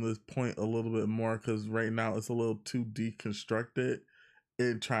drive home this point a little bit more because right now it's a little too deconstructed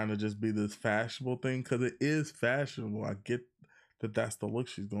in trying to just be this fashionable thing because it is fashionable. I get that that's the look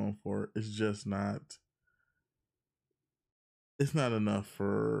she's going for. It's just not. It's not enough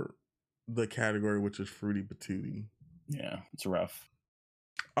for the category, which is fruity patootie. Yeah, it's rough.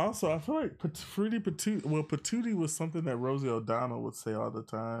 Also, I feel like fruity patootie. Well, patootie was something that Rosie O'Donnell would say all the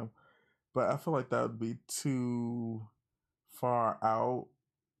time, but I feel like that would be too far out.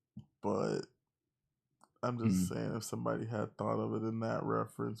 But I'm just saying, if somebody had thought of it in that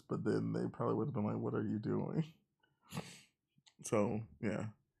reference, but then they probably would have been like, "What are you doing?" So yeah,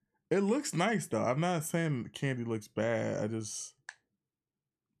 it looks nice though. I'm not saying the candy looks bad.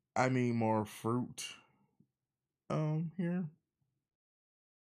 I need more fruit here.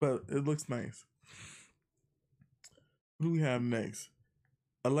 But it looks nice. Who do we have next?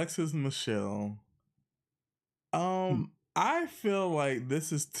 Alexis Michelle. I feel like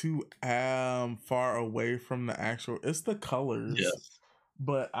this is too far away from the actual. It's the colors. Yes.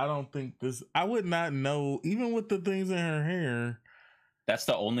 But I don't think this. I would not know, even with the things in her hair. That's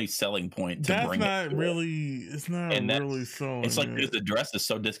the only selling point. It's not really selling. It's like the dress is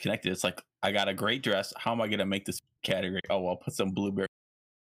so disconnected. It's like, I got a great dress. How am I gonna make this category? Oh, I'll put some blueberry.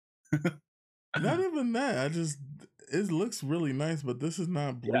 Not even that. It looks really nice, but this is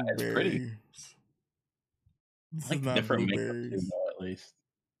not blueberries. Yeah, it's pretty. This is not blueberries. Too, at least.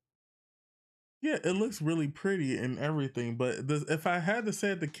 Yeah, it looks really pretty and everything, but if I had to say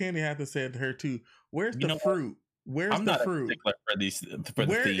it to Candy, I have to say it to her too. Where's the fruit? Where's the fruit?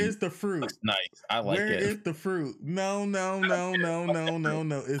 Where is the fruit? Looks nice. I like it. Where is the fruit? No.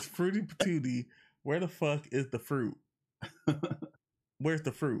 It's fruity patootie. Where the fuck is the fruit? Where's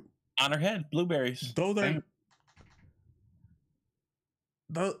the fruit? On her head, blueberries. Those are.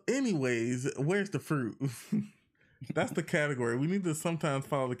 Anyways, where's the fruit? That's the category. We need to sometimes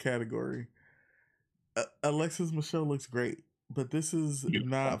follow the category. Alexis Michelle looks great, but this is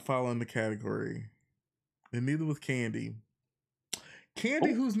not following the category. And neither was Candy.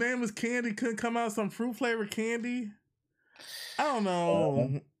 Candy, whose name is Candy, couldn't come out some fruit flavored candy. I don't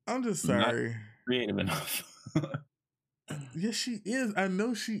know. I'm just sorry. Not creative enough. Yes, she is. I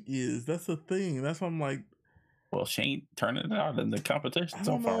know she is. That's the thing. That's why I'm like. Well, she ain't turning it out in the competition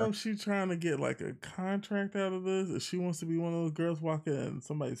so far. I don't know if she's trying to get like a contract out of this. If she wants to be one of those girls walking in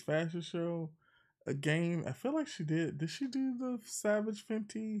somebody's fashion show, a game. I feel like she did. Did she do the Savage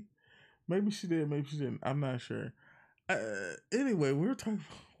Fenty? Maybe she did. Maybe she didn't. I'm not sure. Anyway, we were talking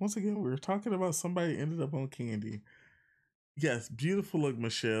about somebody ended up on Candy. Yes, beautiful look,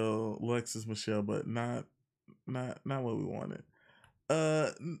 Alexis Michelle, but not what we wanted.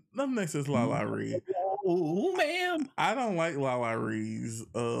 Up next is LaLa Ri. Oh, ma'am. I don't like LaLa Ri's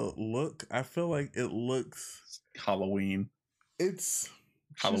look. I feel like it looks Halloween. She's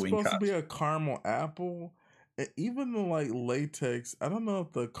supposed to be a caramel apple, even the like latex, I don't know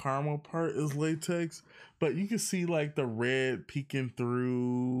if the caramel part is latex, but you can see like the red peeking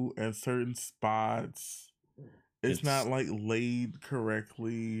through at certain spots. It's It's not like laid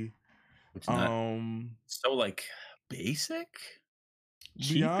correctly. it's not Um so like basic,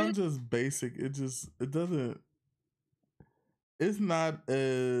 cheap. Beyond just basic, it doesn't, it's not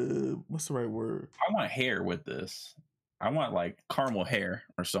what's the right word? I want hair with this. I want like caramel hair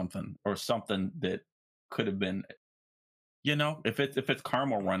or something that could have been. If it's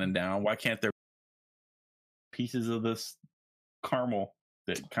caramel running down, why can't there be pieces of this caramel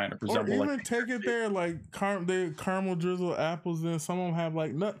that kind of Or resemble like even take it there, like they caramel drizzle apples, and some of them have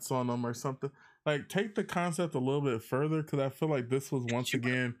like nuts on them or something. Like take the concept a little bit further, because I feel like this was once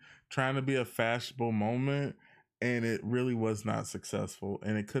again trying to be a fashionable moment, and it really was not successful.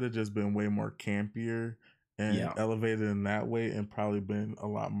 And it could have just been way more campier and yeah, elevated in that way, and probably been a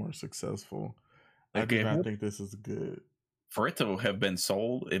lot more successful. I like do not think this is good. for it to have been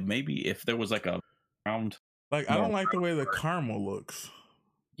sold, it maybe if there was like a round, Like I more don't like the way the caramel looks,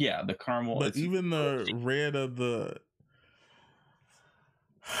 yeah, the caramel. but It's even the red of the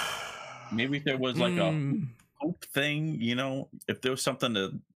maybe if there was like a hoop thing, if there was something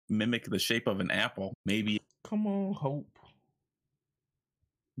to mimic the shape of an apple, maybe. Come on, Hope.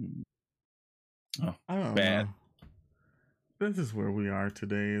 Oh, I don't bad. know. This is where we are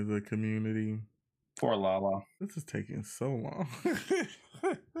today as a community. Poor Lala. This is taking so long.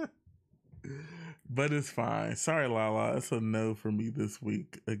 But it's fine. Sorry, Lala. It's a no for me this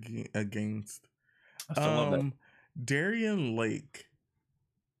week against I still love that. Darien Lake.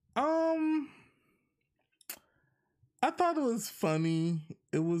 I thought it was funny.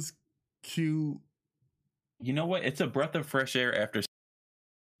 It was cute. You know what? It's a breath of fresh air after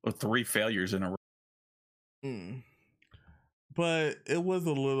 3 failures in a row. But it was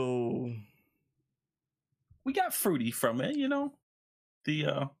a little. We got fruity from it,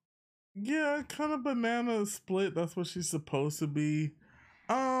 The Yeah, kind of banana split. That's what she's supposed to be.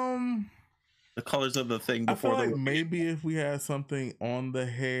 the colors of the thing I feel before the like reveal. maybe if we had something on the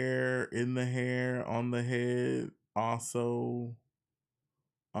hair, in the hair, on the head, also,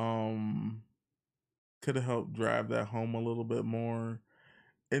 um, could have helped drive that home a little bit more.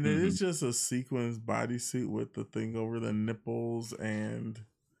 And it is just a sequins bodysuit with the thing over the nipples, and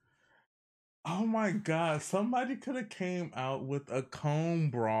oh my god, somebody could have came out with a cone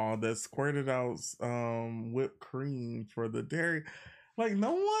bra that squirted out whipped cream for the dairy. Like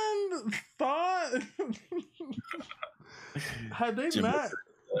no one thought. Had they Jimbo not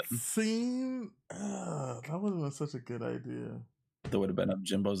seen, that would have been such a good idea. that would have been up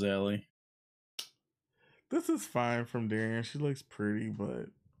Jimbo's alley. This is fine from Darian. She looks pretty, but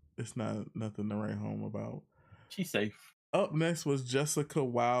it's not nothing to write home about. She's safe. Up next was Jessica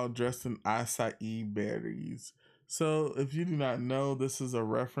Wilde dressed in acai berries. So, if you do not know, this is a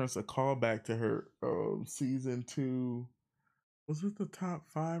reference, a callback to her season 2. Was it the top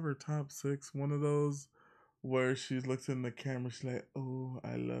 5 or top 6? One of those where she looks in the camera. She's like, "Oh,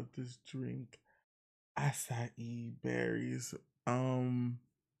 I love this drink, acai berries."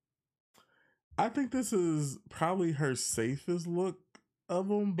 I think this is probably her safest look of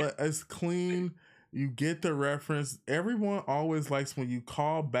them, but it's clean. You get the reference. Everyone always likes when you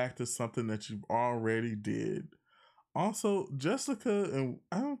call back to something that you've already did. Also, Jessica, and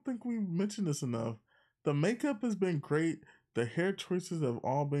I don't think we mentioned this enough, the makeup has been great. The hair choices have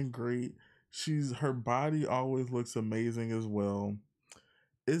all been great. Her body always looks amazing as well.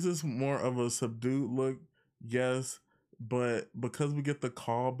 Is this more of a subdued look? Yes, but because we get the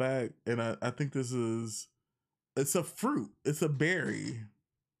call back, and I think it's a fruit, it's a berry,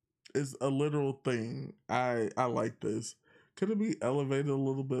 it's a literal thing. I like this. Could it be elevated a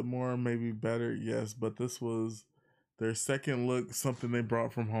little bit more, maybe better? Yes, but this was their second look, something they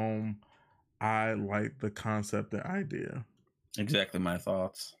brought from home. I like the concept, the idea. Exactly my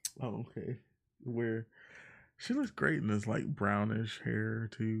thoughts. Oh, okay. Where she looks great in this like brownish hair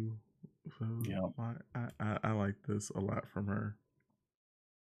too. So Yeah. I like this a lot from her.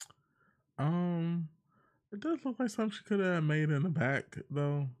 It does look like something she could have made in the back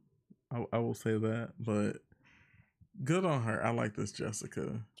though. I will say that, but good on her. I like this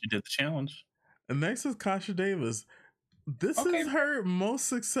Jessica. She did the challenge. And next is Kasha Davis. This Okay. is her most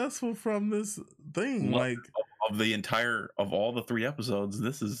successful from this thing. Love Like of all the 3 episodes,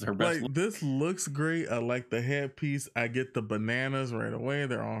 this is her best look. this looks great. I like the headpiece. I get the bananas right away.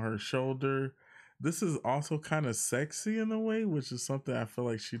 They're on her shoulder. This is also kind of sexy in a way, which is something I feel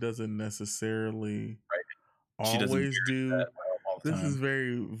like she doesn't necessarily She doesn't always do. all the This is time.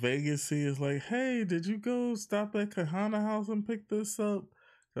 very Vegas-y. It's like, hey, did you go stop at Kahana House and pick this up?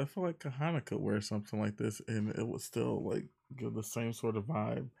 I feel like Kahana could wear something like this and it would still like give the same sort of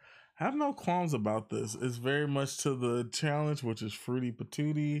vibe. I have no qualms about this. It's very much to the challenge, which is fruity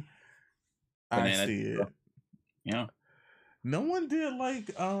patootie. I Banana. see it. Yeah. No one did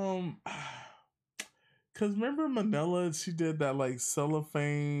like cause remember Manila, she did that like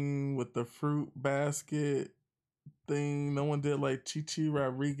cellophane with the fruit basket thing. No one did like Chichi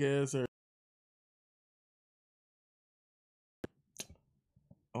Rodriguez or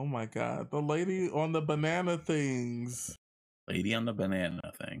oh my god, the lady on the banana things. Lady on the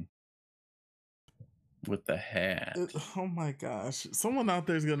banana thing with the hat. Oh my gosh. Someone out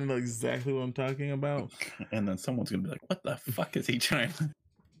there is gonna know exactly what I'm talking about. And then someone's gonna be like, what the fuck is he trying to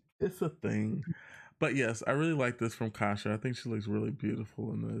It's a thing. But yes, I really like this from Kasha. I think she looks really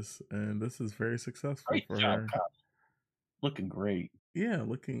beautiful in this, and this is very successful Great for job, her. Kyle. Looking great. Yeah,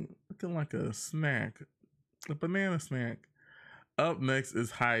 looking like a snack, a banana snack. Up next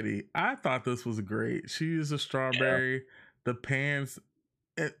is Heidi. I thought this was great. She used a Yeah. strawberry, the pants,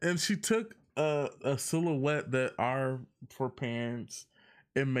 and she took a silhouette that are for pants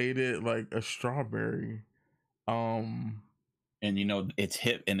and made it like a strawberry. Um, And you know, it's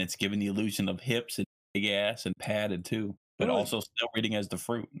hip and it's giving the illusion of hips and big ass and padded too, but well, also still reading as the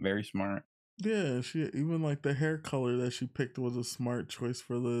fruit. Very smart. yeah, she even like the hair color that she picked was a smart choice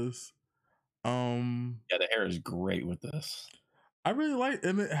for this. Yeah, the hair is great with this. I really like,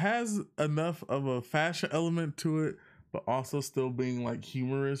 and it has enough of a fashion element to it, but also still being like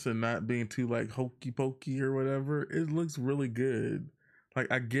humorous and not being too like hokey pokey or whatever. It looks really good.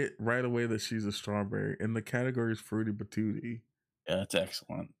 Like I get right away that she's a strawberry, and the category is fruity patootie. Yeah, it's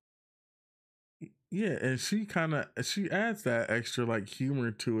excellent. Yeah, and she adds that extra like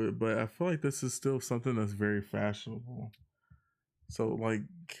humor to it, but I feel like this is still something that's very fashionable. So like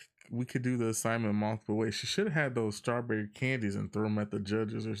we could do the assignment multiple ways. She should have had those strawberry candies and throw them at the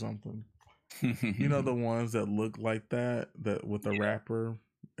judges or something. You know the ones that look like that with the wrapper.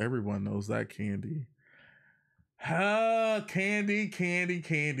 Everyone knows that candy. Ah,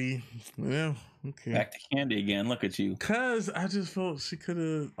 candy. Well, okay. Back to candy again. Look at you. Cause I just felt she could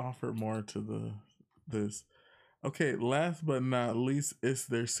have offered more to this. Okay, last but not least, it's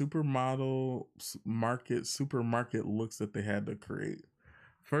their supermarket looks that they had to create.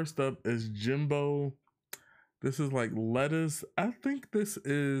 First up is Jimbo. This is like lettuce. I think this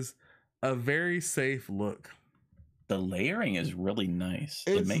is a very safe look. The layering is really nice.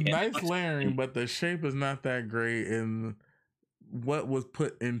 It's nice layering, but the shape is not that great. And what was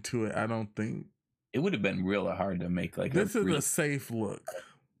put into it, I don't think. It would have been really hard to make like this is a safe look.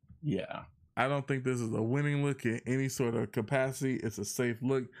 Yeah. I don't think this is a winning look in any sort of capacity. It's a safe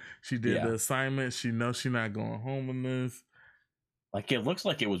look. She did the assignment. She knows she's not going home in this. Like it looks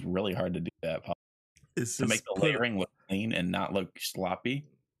like it was really hard to do that. It's to make the layering look clean and not look sloppy.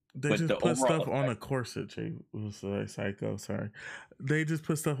 They just put stuff on a corset. Jay was psycho. Sorry, they just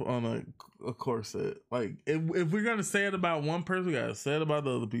put stuff on a corset. Like if we're gonna say it about one person, we gotta say it about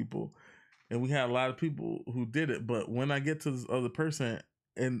the other people. And we had a lot of people who did it. But when I get to this other person,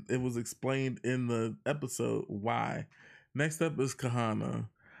 and it was explained in the episode why. Next up is Kahana.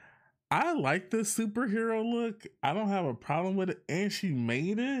 I like this superhero look. I don't have a problem with it, and she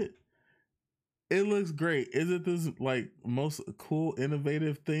made it. It looks great. Is it this like most cool,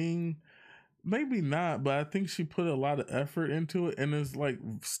 innovative thing? Maybe not, but I think she put a lot of effort into it, and it's like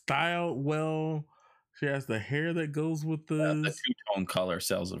styled well. She has the hair that goes with this. The two-tone color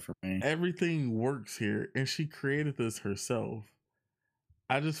sells it for me. Everything works here, and she created this herself.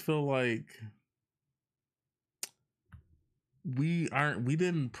 I just feel like we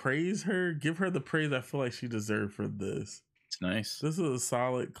didn't praise her, give her the praise I feel like she deserved for this. It's nice. This is a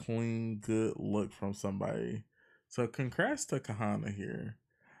solid, clean, good look from somebody. So congrats to Kahana here.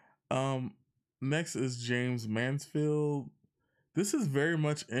 Next is James Mansfield. This is very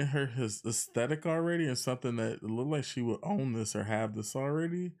much in his aesthetic already, and something that looked like she would own this or have this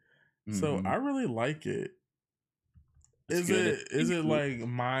already. Mm-hmm. So I really like it. Is it like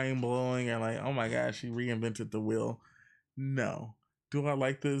mind blowing and like, oh my gosh, she reinvented the wheel? No. Do I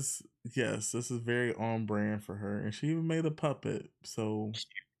like this? Yes, this is very on brand for her, and she even made a puppet. So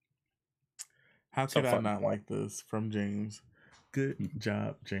how could I not like this from James? Good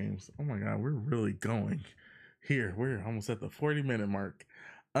job, James. Oh my god, we're really going here. We're almost at the 40-minute mark.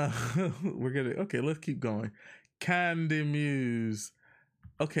 Let's keep going. Candy Muse.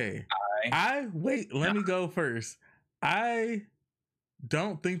 Okay. Let me go first. I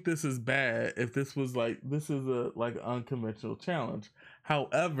don't think this is bad if this was like this is a like unconventional challenge.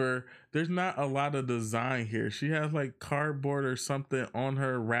 However, there's not a lot of design here. She has like cardboard or something on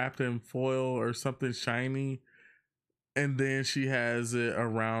her wrapped in foil or something shiny. and then she has it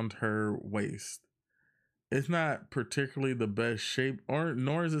around her waist. It's not particularly the best shape, or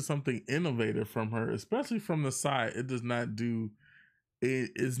nor is it something innovative from her, especially from the side. It does not do.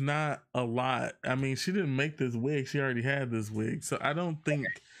 It is not a lot. I mean, she didn't make this wig; she already had this wig, so I don't think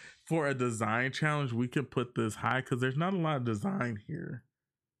for a design challenge we can put this high because there's not a lot of design here.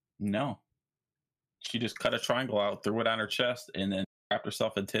 No, she just cut a triangle out, threw it on her chest, and then wrapped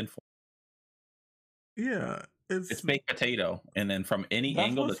herself in tinfoil. Yeah, It's baked potato, and then from any that's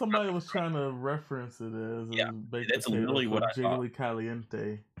angle, what the somebody was trying to reference it as yeah, is baked that's potato literally for what I thought. jiggly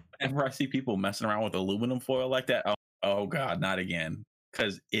caliente. Whenever I see people messing around with aluminum foil like that, oh god, not again!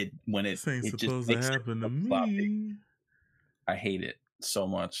 Because This ain't it just supposed to makes it happen to look sloppy. me. I hate it so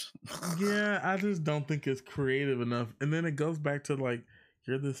much. Yeah, I just don't think it's creative enough. And then it goes back to like,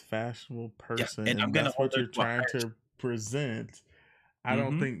 you're this fashionable Yeah, person and I'm and gonna that's hold what her you're to a trying higher. to present. I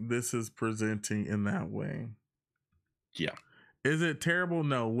don't Mm-hmm. think this is presenting in that way. Yeah, Is it terrible?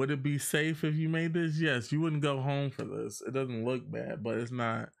 No. Would it be safe if you made this? Yes. You wouldn't go home for this. It doesn't look bad, but it's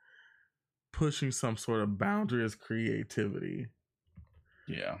not pushing some sort of boundaries creativity.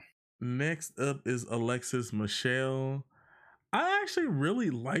 yeah. Next up is Alexis Michelle. I actually really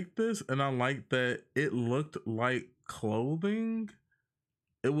like this, and I like that it looked like clothing.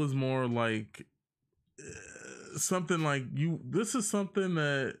 It was more like something like you. This is something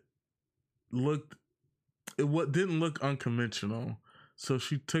that looked. It what didn't look unconventional. So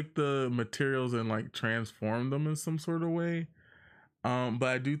she took the materials and like transformed them in some sort of way. But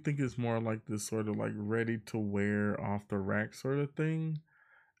I do think it's more like this sort of like ready to wear off the rack sort of thing,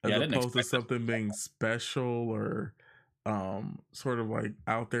 as Yeah, I didn't opposed to expect this. something being special or sort of like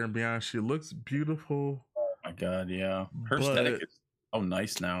out there and beyond. She looks beautiful, Oh my god, yeah. Her aesthetic but is so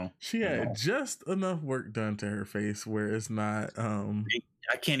nice now. she You had know, just enough work done to her face where it's not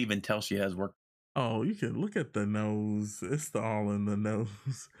I can't even tell she has work. oh, you can look at the nose. It's the all in the nose.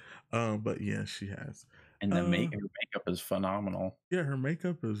 But yeah, she has. And the Uh her makeup is phenomenal. yeah, her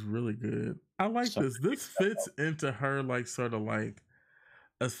makeup is really good. I like So this. This fits into her like sort of like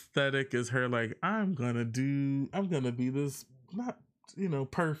aesthetic is her like I'm gonna be this not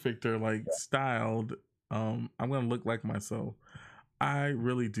perfect or like styled. I'm gonna look like myself. I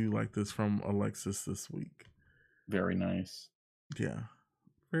really do like this from Alexis this week. very nice. Yeah,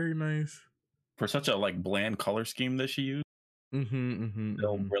 very nice. For such a like bland color scheme that she used, they'll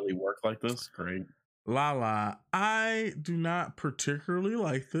Mm-hmm. really work like this. Great. Lala, I do not particularly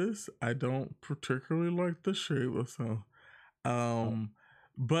like this. I don't particularly like the shape of so. Oh,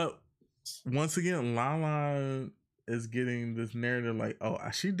 But once again, Lala is getting this narrative like, oh,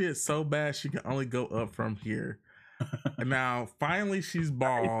 she did so bad she can only go up from here. And now finally she's I hate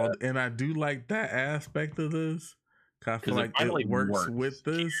that bald, and I do like that aspect of this. Cause I feel because it like it finally works with works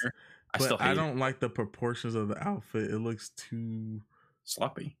this, here. I but still I hate it. don't like the proportions of the outfit.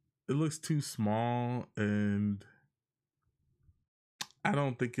 Sloppy. It looks too small, and I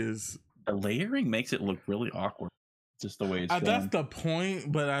don't think it's The layering makes it look really awkward. Just the way it's that's done. the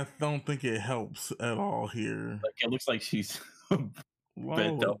point, but I don't think it helps at all here. Like it looks like she's Well,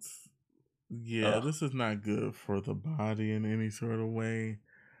 bent up. yeah, Ugh. this is not good for the body in any sort of way.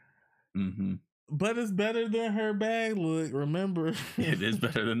 Mm-hmm. But it's better than her bag look, remember? It is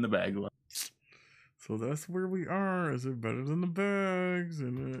better than the bag look. So that's where we are. Is it better than the bags?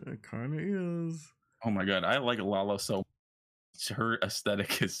 And it kind of is. Oh my god, I like Lala so. Her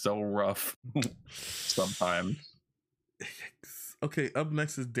aesthetic is so rough sometimes. Okay, up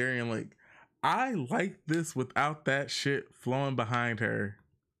next is Darian Lake. I like this without that shit flowing behind her.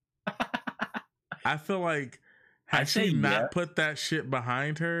 I feel like I had say she yeah. not put that shit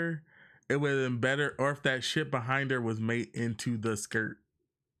behind her, it would have been better. Or if that shit behind her was made into the skirt.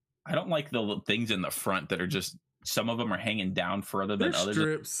 I don't like the things in the front that are just. Some of them are hanging down further They're than others.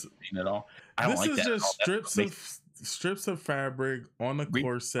 strips. At all. I don't This like is that at just all. That's what makes strips of fabric on a really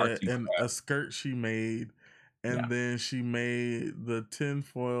corset artsy and crap. a skirt she made, Yeah. and then she made the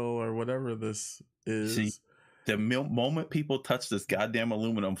tinfoil or whatever this See, is. the moment people touch this goddamn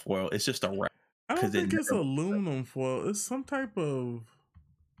aluminum foil, it's just a wrap. I don't think it's Never, aluminum foil. It's some type of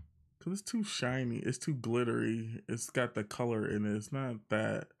because it's too shiny. It's too glittery. It's got the color in it. It's not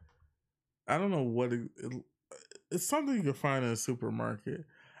that. I don't know what it's something you can find in a supermarket.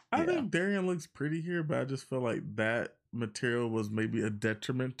 I yeah. think Darian looks pretty here, but I just feel like that material was maybe a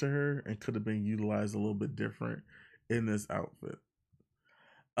detriment to her and could have been utilized a little bit different in this outfit.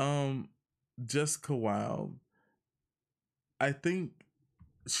 Um, Jessica Wilde. I think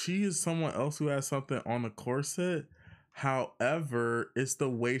she is someone else who has something on the corset. However, it's the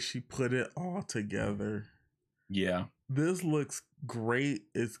way she put it all together. Yeah. This looks great.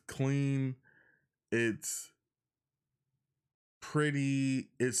 It's clean. It's pretty.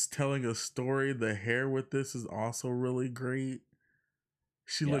 It's telling a story. The hair with this is also really great.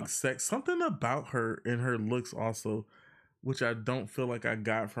 She Yeah. looks sex. Something about her and her looks also, which I don't feel like I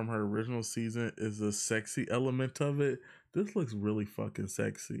got from her original season, is the sexy element of it. This looks really fucking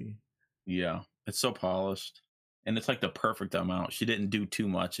sexy. Yeah. It's so polished. And it's like the perfect amount. She didn't do too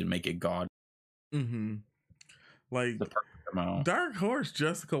much and make it gaudy. Mm-hmm. Like The perfect amount. Dark Horse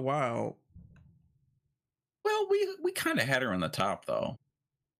Jessica Wilde. Well, we kind of had her on the top though.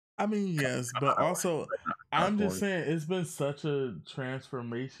 I mean, yes, but also Dark I'm just Horse. saying it's been such a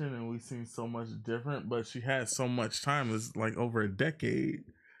transformation and we've seen so much different, but she had so much time. It's like over a decade.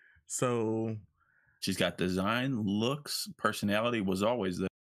 So She's got design, looks, personality was always there.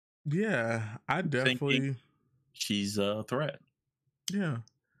 yeah, I Thinking definitely she's a threat yeah.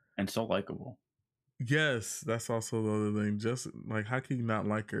 and so likable. Yes, that's also the other thing. Just like how can you not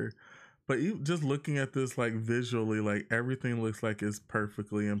like her? But just looking at this like visually, like everything looks like it's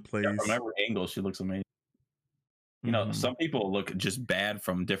perfectly in place. Yeah, from every angle, she looks amazing. You know, Mhm. some people look just bad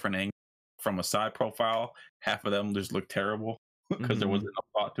from different angles. From a side profile, half of them just look terrible because there wasn't no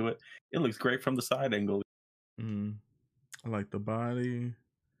thought to it. It looks great from the side angle. Mhm. I like the body.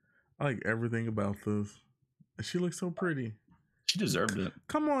 I like everything about this. She looks so pretty. She deserved it.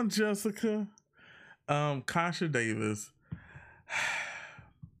 Come on, Jessica. Kasha Davis.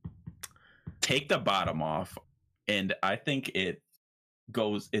 Take the bottom off, and I think it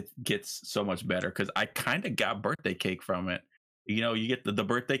gets so much better because I kind of got birthday cake from it. You know, you get the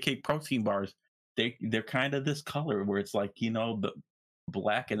birthday cake protein bars. They're kind of this color where it's like, you know, the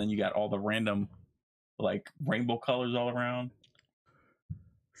black and then you got all the random like rainbow colors all around.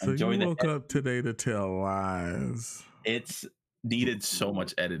 So Enjoy you the woke up today to tell lies. It's needed so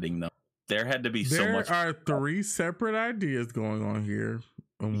much editing though. There had to be so There much. are 3 separate ideas going on here.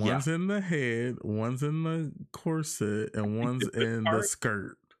 And one's in the head, one's in the corset, and one's in the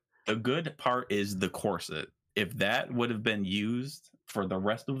skirt. The good part is the corset. If that would have been used for the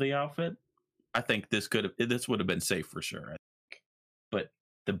rest of the outfit, I think this would have been safe for sure. I think. But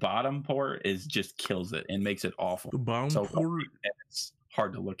the bottom part is just kills it and makes it awful. The bottom So part, it's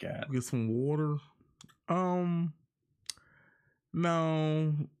hard to look at. get some water. No,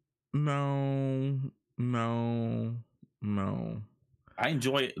 no, no, no. I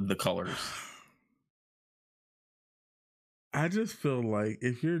enjoy the colors. I just feel like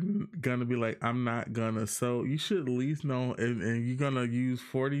if you're gonna be like, I'm not gonna sew, you should at least know, and you're gonna use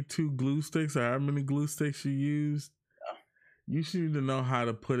 42 glue sticks or how many glue sticks you used. You should need to know how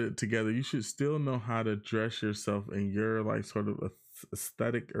to put it together. You should still know how to dress yourself in your like sort of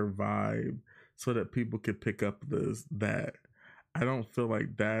aesthetic or vibe so that people can pick up that. I don't feel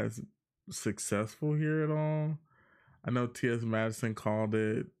like that's successful here at all. I know T.S. Madison called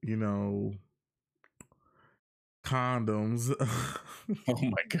it, you know, condoms. Oh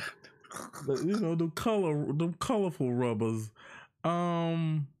my god. You know, the colorful rubbers.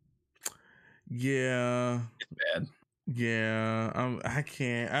 Yeah. It's bad. Yeah. I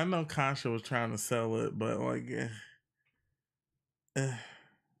can't. I know Kasha was trying to sell it, but like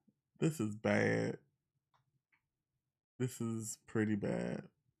this is bad. This is pretty bad.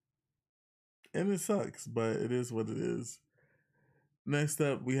 And it sucks, but it is what it is. Next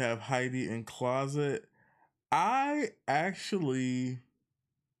up, we have Heidi in Closet. I actually...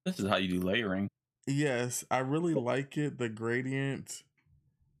 This is how you do layering. Yes, I really like it. The gradient.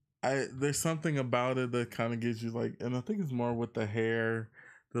 There's something about it that kind of gives you like, and I think it's more with the hair.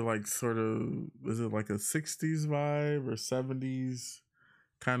 The like sort of, is it like a 60s vibe or 70s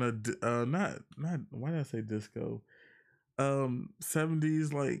kind of not why did I say disco?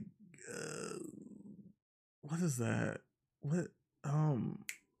 70s like what is that? What oh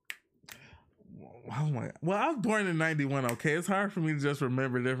my, well, I was born in 91. Okay, it's hard for me to just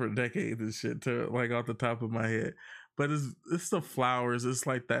remember different decades and shit to like off the top of my head, but it's the flowers. It's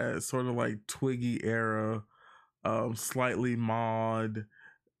like that sort of like Twiggy era, slightly mod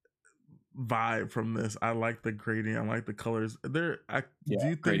vibe from this. I like the gradient. I like the colors. Do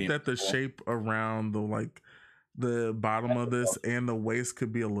you think that the shape around the like the bottom of this and the waist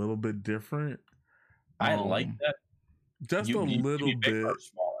could be a little bit different? I like that. Just a little bit.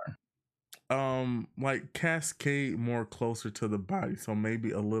 Like cascade more closer to the body, so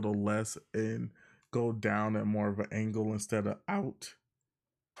maybe a little less and go down at more of an angle instead of out.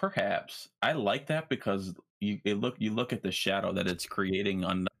 Perhaps I like that because you look at the shadow that it's creating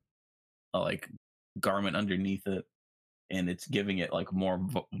on a like garment underneath it, and it's giving it like more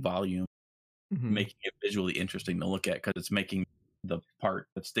volume, making it visually interesting to look at because it's making the part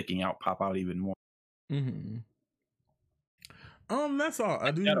that's sticking out pop out even more. That's all.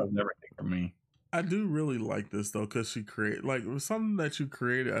 I do. Shadow's everything for me. I do really like this though, because she create like it was something that you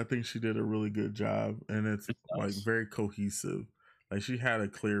created. I think she did a really good job, and it's like Nice. very cohesive. Like she had a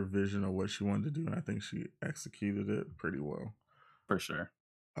clear vision of what she wanted to do, and I think she executed it pretty well. For sure.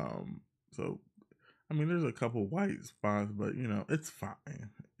 So I mean, there's a couple white spots, but you know, it's fine.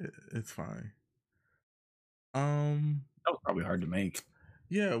 It's fine. That was probably hard to make.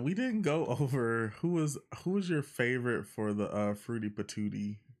 Yeah, we didn't go over who was your favorite for the fruity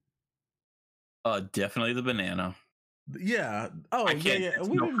patootie. Definitely the banana. Yeah. Oh, I yeah, can't. yeah. It's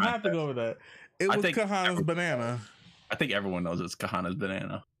We no didn't have to go contest. over that. It I was think Kahana's banana. I think everyone knows it's Kahana's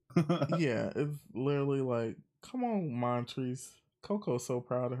banana. Yeah, it's literally like, come on, Montrese. Coco's so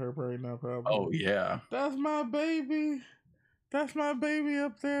proud of her right now, probably. Oh yeah, That's my baby. That's my baby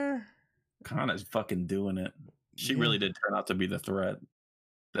up there. Kahana's fucking doing it. She Yeah. really did turn out to be the threat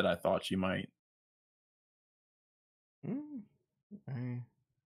that I thought she might. Okay.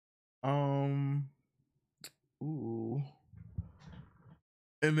 Um. Ooh.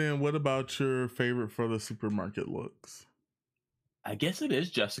 And then, what about your favorite for the supermarket looks? I guess it is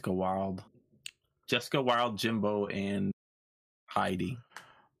Jessica Wilde. Jessica Wilde, Jimbo, and Heidi.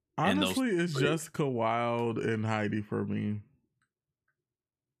 Honestly, it's Jessica Wilde and Heidi for me.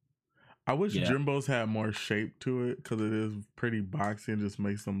 I wish Jimbo's had more shape to it because it is pretty boxy and just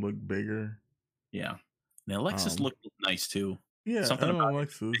makes them look bigger. Yeah. And Alexis looked nice too. Yeah, something and about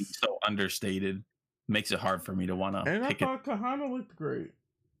Alexis it being so understated makes it hard for me to want to and pick I thought Kahana looked great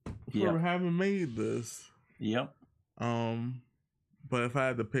for having made this. Yep. But if I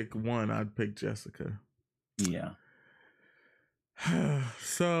had to pick one, I'd pick Jessica. Yeah.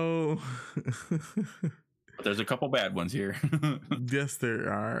 So but there's a couple bad ones here. Yes,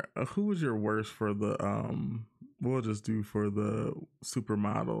 there are. Who was your worst for the we'll just do for the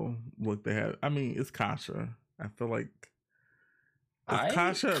supermodel look they had? I mean, it's Kasha. I feel like it's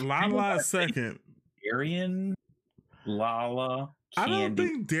Kasha. Lala is second. Darian, Lala, Candy. I don't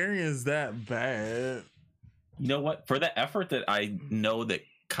think Darian's that bad. You know what? For the effort that I know that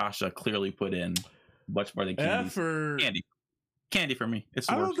Kasha clearly put in, much more than Candy. Candy for me. It's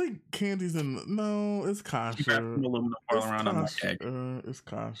the worst. I don't think Candy's in. No, it's Kasha. She grabbed some aluminum foil around. I'm like, it's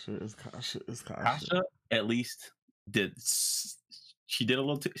Kasha. It's Kasha. It's Kasha. Kasha at least did. She did a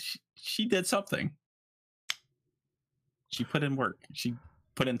little. She did something. She put in work. She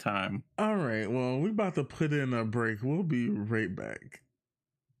put in time. All right. Well, we about to put in a break. We'll be right back.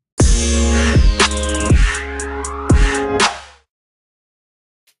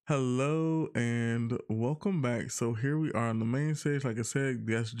 Hello and welcome back. So here we are on the main stage. Like I said,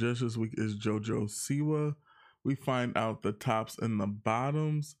 guest judge this week is JoJo Siwa. We find out the tops and the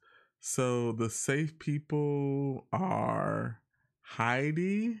bottoms. So the safe people are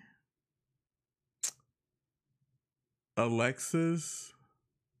Heidi, Alexis,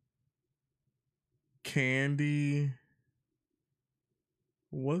 Candy.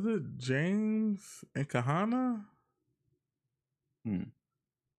 Was it James and Kahana?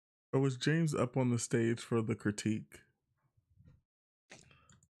 Or was James up on the stage for the critique?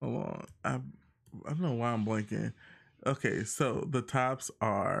 Hold on. I don't know why I'm blanking. Okay, so the tops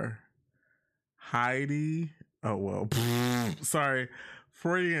are Heidi. Oh well, sorry,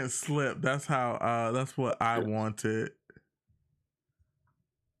 Freudian slip. That's how. That's what I wanted.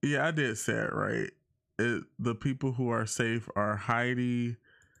 Yeah, I did say it right. The people who are safe are Heidi,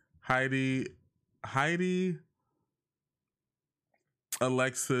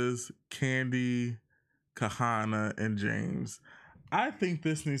 Alexis, Candy, Kahana, and James. I think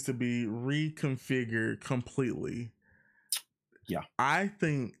this needs to be reconfigured completely. Yeah. I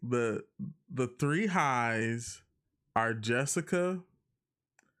think the three highs are Jessica,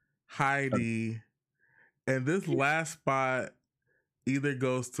 Heidi, and this last spot either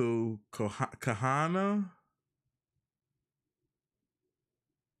goes to Kahana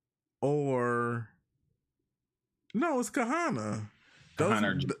or no, it's Kahana.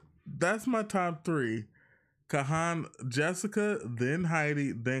 That's my top three. Kahana, Jessica, then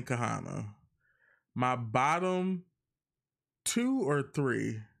Heidi, then Kahana. My bottom 2 or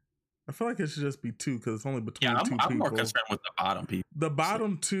 3. I feel like it should just be 2 because it's only between two people. I'm more concerned with the bottom people. The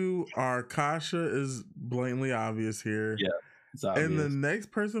bottom 2 are Kasha is blatantly obvious here. Yeah, it's obvious. And the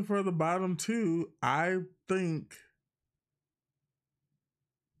next person for the bottom 2, I think.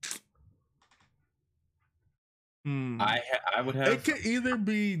 I would have. It could either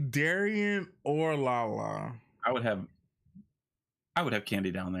be Darian or Lala. I would have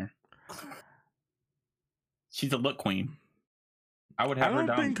Candy down there. She's a look queen. I would have her down.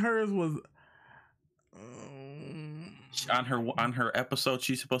 I don't think hers was on her episode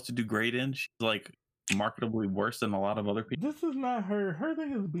she's supposed to do great in. She's like marketably worse than a lot of other people. This is not her. Her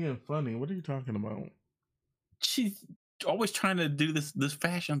thing is being funny. What are you talking about? She's always trying to do this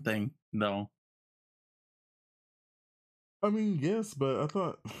fashion thing, though. I mean, yes, but I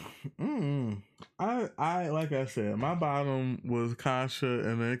thought, I like I said, my bottom was Kasha,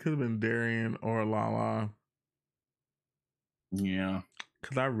 and then it could have been Darian or Lala. Yeah,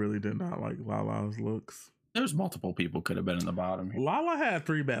 because I really did not like Lala's looks. there's multiple people could have been in the bottom here. Lala had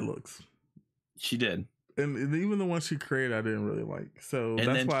 3 bad looks. She did, and even the one she created, I didn't really like. So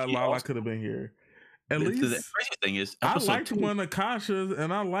and that's why Lala also, could have been here. At the least crazy thing is, I episode liked 2, one of Kasha's,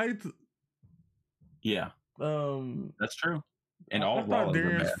 and I liked. Yeah, that's true. And I all thought Lala's are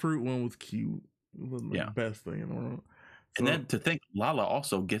Darren's bad. fruit one was cute. It wasn't the best thing in the world. So, and then to think Lala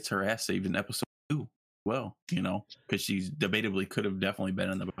also gets her ass saved in episode 2. Well, because she's debatably could have definitely been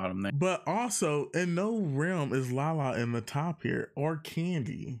in the bottom there. But also, in no realm is Lala in the top here, or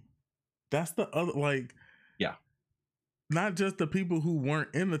Candy. That's the other, yeah. Not just the people who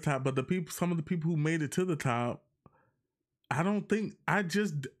weren't in the top, but some of the people who made it to the top. I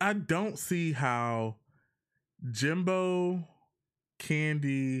don't see how Jimbo,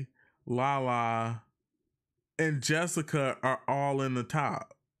 Candy, Lala, and Jessica are all in the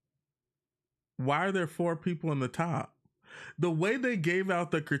top. Why are there 4 people in the top? The way they gave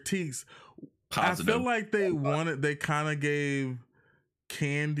out the critiques, positive. I feel like they kind of gave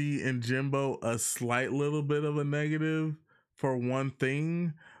Candy and Jimbo a slight little bit of a negative for one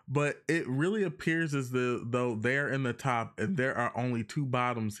thing, but it really appears as though they're in the top and there are only 2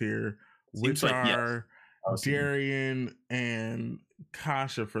 bottoms here, which are Darian and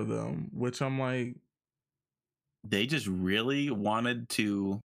Kasha for them, which I'm like, they just really wanted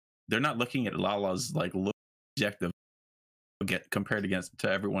to. They're not looking at Lala's look objective compared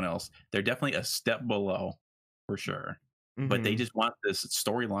to everyone else. They're definitely a step below for sure. Mm-hmm. But they just want this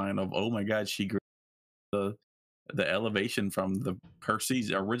storyline of, oh my God, she grew the elevation from her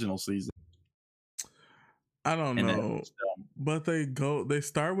original season. I don't know, but they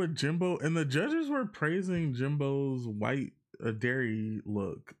start with Jimbo, and the judges were praising Jimbo's white dairy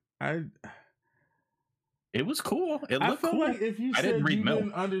look. It was cool. It looked cool. Like if you said you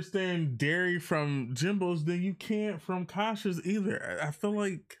didn't understand dairy from Jimbo's, then you can't from Kasha's either. I feel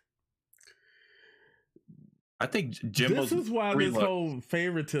like. I think Jimbo's. This is why this whole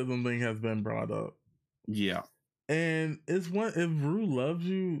favoritism thing has been brought up. Yeah. And if Ru loves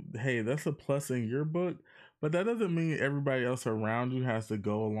you, hey, that's a plus in your book. But that doesn't mean everybody else around you has to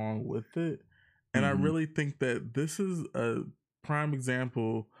go along with it. And I really think that this is a prime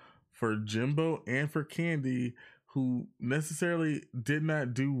example for Jimbo and for Candy, who necessarily did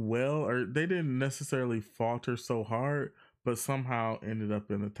not do well, or they didn't necessarily falter so hard, but somehow ended up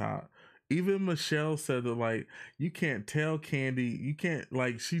in the top. Even Michelle said that, you can't tell Candy,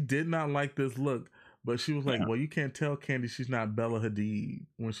 she did not like this look, but she was like, well, you can't tell Candy she's not Bella Hadid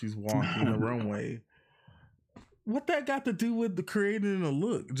when she's walking the runway. What that got to do with the creating a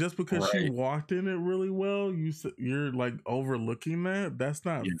look? Just because she walked in it really well, you're overlooking that? That's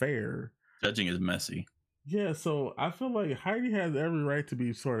not fair. Judging is messy. Yeah, so I feel like Heidi has every right to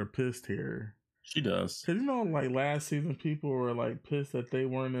be sort of pissed here. She does. Because last season people were pissed that they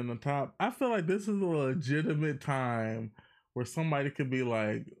weren't in the top. I feel like this is a legitimate time where somebody could be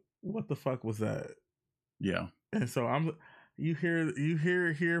like, what the fuck was that? Yeah. And so you hear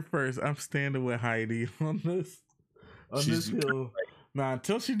it here first. I'm standing with Heidi on this hill. Now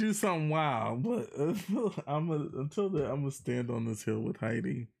until she do something wild, but until then, I'm gonna stand on this hill with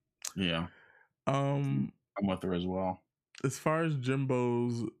Heidi. Yeah. I'm with her as well. As far as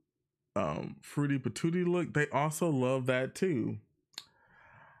Jimbo's fruity patootie look, they also love that too.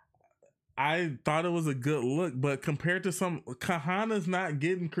 I thought it was a good look, but compared to Kahana's not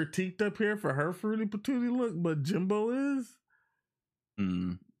getting critiqued up here for her fruity patootie look, but Jimbo is.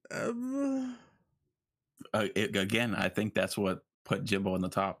 Again, I think that's what put Jimbo in the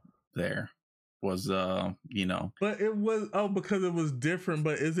top there. Was But it was because it was different.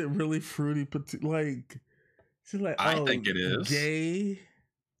 But is it really fruity patootie? She's like, I think it is gay.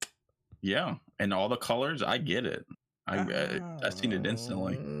 Yeah, and all the colors, I get it. I seen it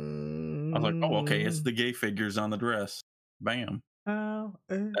instantly. I was like, oh, okay, it's the gay figures on the dress. Bam. Oh,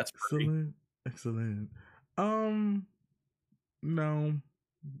 that's pretty. Excellent. No.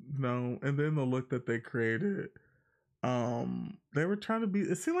 And then the look that they created, they were trying to be.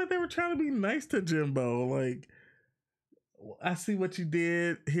 It seemed like they were trying to be nice to Jimbo. I see what you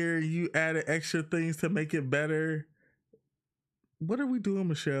did here. You added extra things to make it better. What are we doing,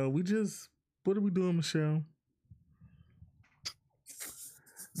 Michelle? What are we doing, Michelle?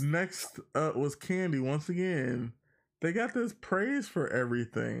 Next up was Candy once again. they got this praise for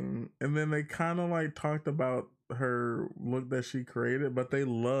everything, and then they kind of like talked about her look that she created, but they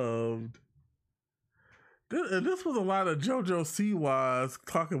loved. This was a lot of JoJo Siwa's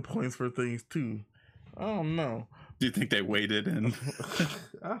talking points for things too. I don't know. Do you think they waited and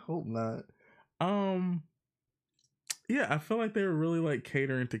I hope not. Yeah, I feel like they were really like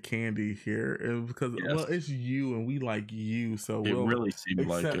catering to Candy here, and because well, yes, it's you and we like you, so it we'll really seemed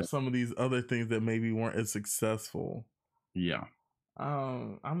like accept it. some of these other things that maybe weren't as successful. Yeah,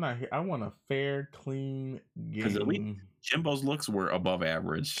 I'm not here. I want a fair, clean because at least game. Jimbo's looks were above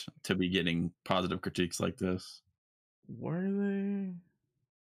average to be getting positive critiques like this. Were they?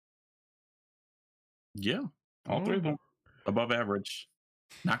 Yeah, all three of Oh, them above average.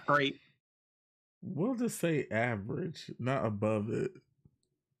 Not great. we'll just say average, not above it.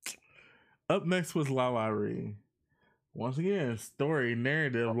 Up next was Lala Ree. Once again, story,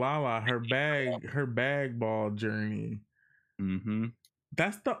 narrative, Lala, her bag ball journey. Mm-hmm.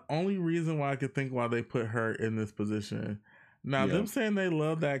 That's the only reason why I could think why they put her in this position. Now, Yeah. them saying they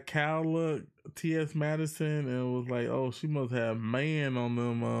love that cow look, T.S. Madison, and it was like, oh, she must have man on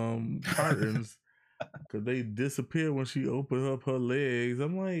them cartons because they disappear when she opened up her legs.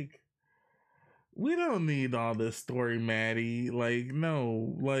 I'm like, we don't need all this story, Maddie. Like,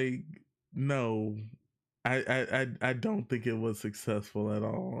 no, no. I don't think it was successful at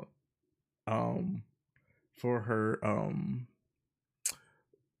all. For her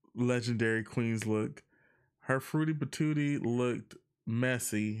legendary queen's look. Her fruity patootie looked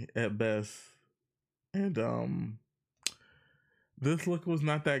messy at best. And this look was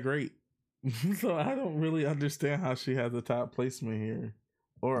not that great. So I don't really understand how she has a top placement here.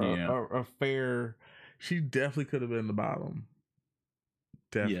 Or Yeah. a fair, she definitely could have been the bottom.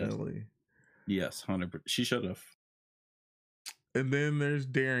 Yes. Definitely. Yes. 100%. She should have. And then there's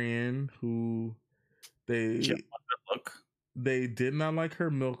Darian, who She had they one good look. they did not like her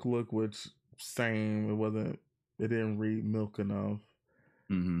milk look, which same. It didn't read milk enough.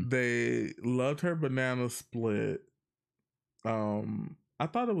 Mm-hmm. They loved her banana split. I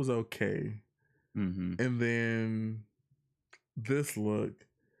thought it was okay. Mm-hmm. And then this look,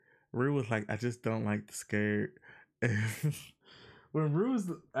 Rue was like, I just don't like the skirt. And when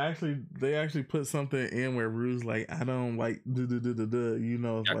they actually put something in where Rue's like, I don't like you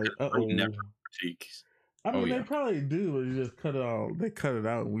know, it's Yeah, like, Rue never oh. critiques. I Oh mean, they yeah. probably do, but you just cut it all. They cut it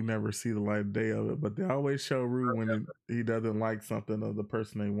out. And we never see the light of day of it. But they always show Rue when he doesn't like something of the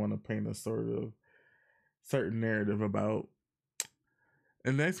person they want to paint a sort of certain narrative about.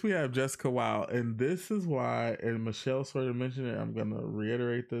 And next we have Jessica Wilde, and this is why. And Michelle sort of mentioned it. I'm gonna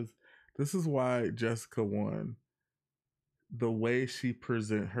reiterate this. This is why Jessica won. The way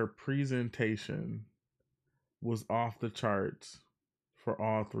her presentation was off the charts for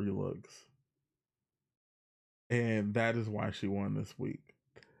all three looks, and that is why she won this week.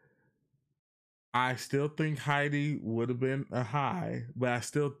 I still think Heidi would have been a high, but I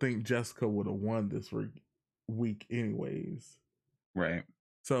still think Jessica would have won this week anyways. Right.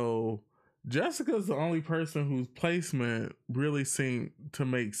 So Jessica's the only person whose placement really seemed to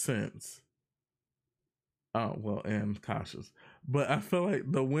make sense. Oh, well, and Kasha's. But I feel like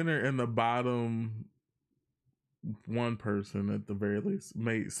the winner and the bottom one person at the very least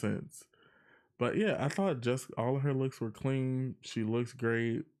made sense. But yeah, I thought just all of her looks were clean. She looks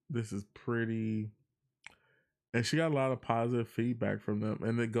great. This is pretty. And she got a lot of positive feedback from them.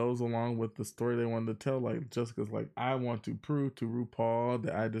 And it goes along with the story they wanted to tell. Like, Jessica's like, I want to prove to RuPaul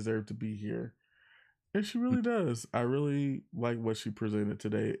that I deserve to be here. And she really does. I really like what she presented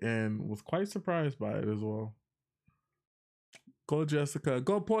today and was quite surprised by it as well. Go, Jessica.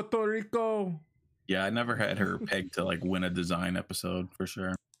 Go, Puerto Rico. Yeah, I never had her pegged to like win a design episode for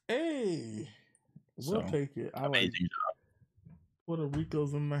sure. Hey, we'll So take it. I like amazing job. Puerto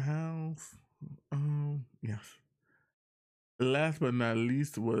Rico's in the house. Yes. Last but not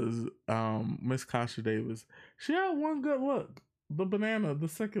least was Miss Kasha Davis. She had one good look. The banana, the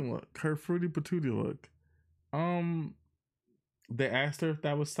second look, her fruity patootie look. They asked her if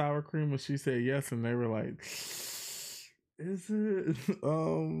that was sour cream, and she said yes, and they were like, "Is it?"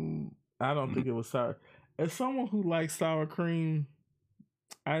 I don't think it was sour. As someone who likes sour cream,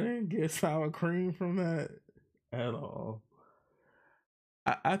 I didn't get sour cream from that at all.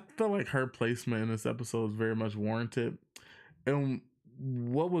 I feel like her placement in this episode is very much warranted. And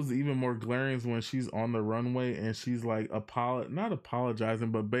what was even more glaring is when she's on the runway and she's like not apologizing,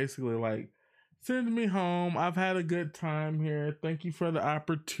 but basically like, send me home. I've had a good time here. Thank you for the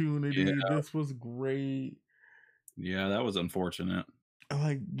opportunity. Yeah. This was great. Yeah, that was unfortunate.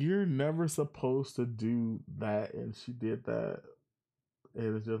 Like, you're never supposed to do that, and she did that.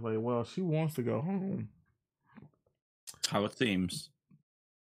 And it's just like, well, she wants to go home. how it seems.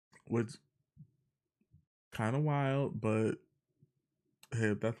 Which kind of wild, but hey,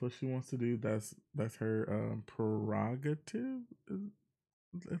 if that's what she wants to do, that's her prerogative,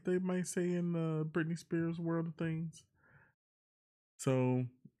 if they might say in the Britney Spears world of things. So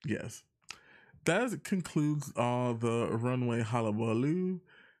yes, that concludes all the runway hullabaloo.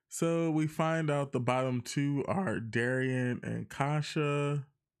 So we find out the bottom two are Darian and Kasha.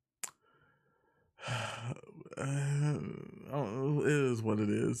 It is what it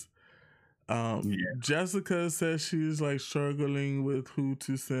is. Jessica says she's like struggling with who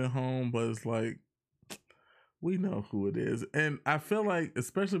to send home, but it's like we know who it is. And I feel like,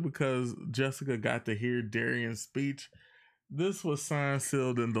 especially because Jessica got to hear Darian's speech, this was signed,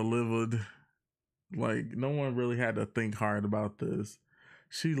 sealed, and delivered. Like, no one really had to think hard about this.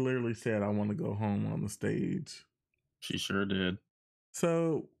 She literally said, I want to go home on the stage. She sure did.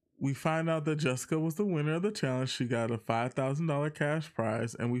 So we find out that Jessica was the winner of the challenge. She got a $5,000 cash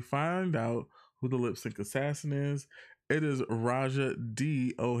prize, and we find out who the lip sync assassin is. It is Raja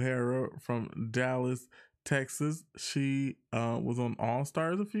D. O'Hara from Dallas, Texas. She was on All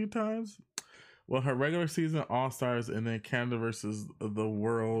Stars a few times. Well, her regular season All Stars, and then Canada versus the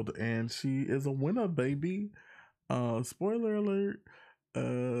World, and she is a winner, baby. Spoiler alert.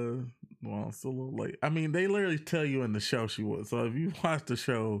 Well, it's a little late. I mean, they literally tell you in the show she was. So if you watch the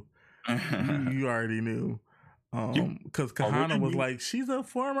show, you already knew. Because Kahana was like, she's a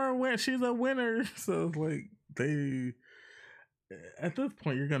former winner. She's a winner. So it's like they. At this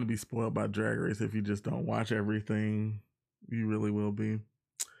point, you're gonna be spoiled by Drag Race if you just don't watch everything. You really will be.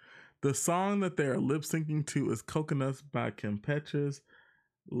 The song that they are lip syncing to is Coconuts by Kim Petras.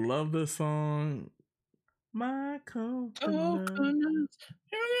 Love this song. My coconuts.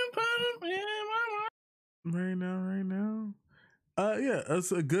 Right now. Yeah,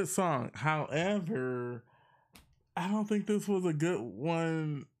 it's a good song. However, I don't think this was a good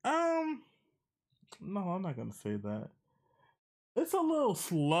one. No, I'm not gonna say that. It's a little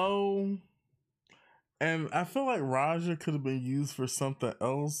slow. And I feel like Raja could have been used for something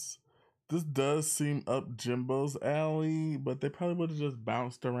else. This does seem up Jimbo's alley, but they probably would have just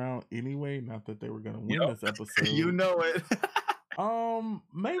bounced around anyway. Not that they were gonna win this episode. You know it.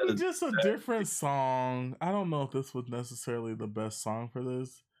 Maybe just a different song. I don't know if this was necessarily the best song for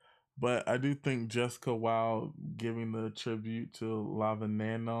this, but I do think Jessica, while giving the tribute to Lava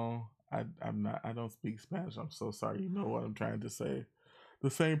Nano, I don't speak Spanish. I'm so sorry. You know what I'm trying to say. The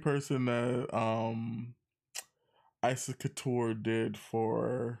same person that Isa Couture did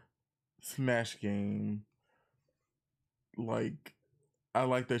for Snatch Game. Like, I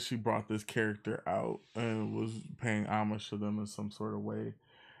like that she brought this character out and was paying homage to them in some sort of way.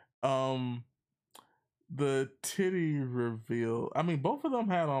 The titty reveal. I mean, both of them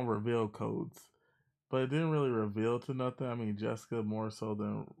had on reveal codes, but it didn't really reveal to nothing. I mean, Jessica more so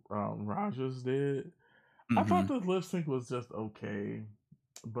than Rogers did. I thought the lip sync was just okay,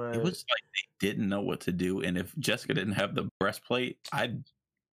 but it was like they didn't know what to do. And if Jessica didn't have the breastplate, I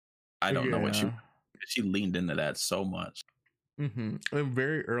don't know what she leaned into that so much. And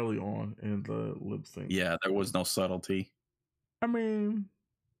very early on in the lip sync. Yeah, there was no subtlety. I mean,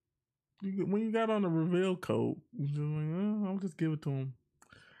 when you got on the reveal coat, you're just like, I'll just give it to him.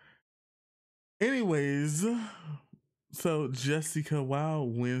 Anyways, so Jessica Wow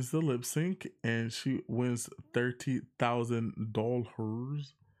wins the lip sync and she wins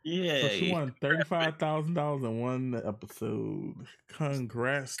 $30,000. Yeah, so she won $35,000 in one episode.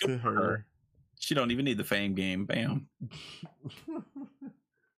 Congrats to her. She don't even need the fame game. Bam.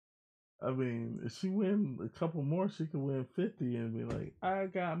 I mean, if she win a couple more, she could win 50 and be like, I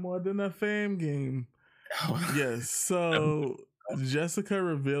got more than a fame game. Yes. So Jessica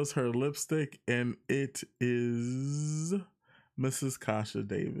reveals her lipstick, and it is Mrs. Kasha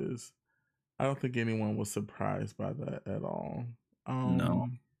Davis. I don't think anyone was surprised by that at all.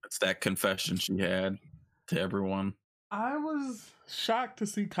 No, it's that confession she had to everyone. I was shocked to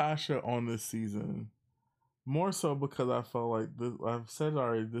see Kasha on this season. More so because I felt like I've said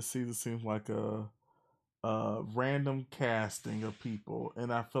already, this season seems like a random casting of people,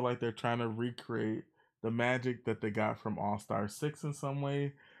 and I feel like they're trying to recreate the magic that they got from All Star 6 in some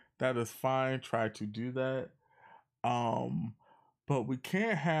way. That is fine. Try to do that. But we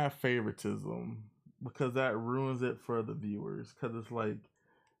can't have favoritism because that ruins it for the viewers. Because it's like,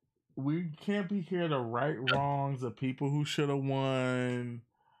 we can't be here to right wrongs of people who should have won,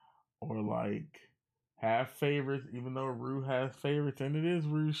 or like have favorites, even though Ru has favorites and it is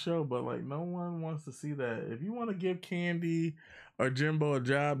Ru's show, but like no one wants to see that. If you want to give Candy or Jimbo a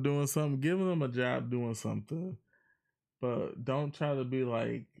job doing something, give them a job doing something. But don't try to be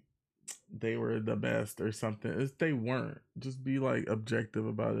like, they were the best or something. If they weren't, just be like objective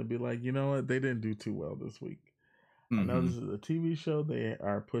about it. Be like, you know what, they didn't do too well this week. I know this is a TV show. They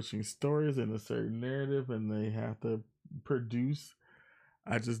are pushing stories in a certain narrative and they have to produce.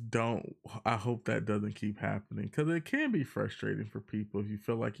 I just don't. I hope that doesn't keep happening because it can be frustrating for people if you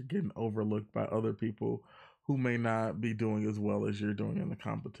feel like you're getting overlooked by other people who may not be doing as well as you're doing in the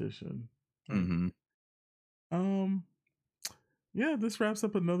competition. Um, yeah, this wraps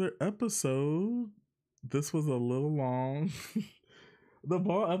up another episode. This was a little long. The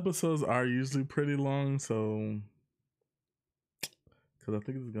ball episodes are usually pretty long, so because I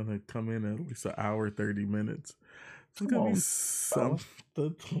think it's gonna come in at least an hour 30 minutes. So it's gonna be something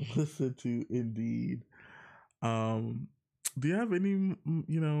to listen to, indeed. Do you have any,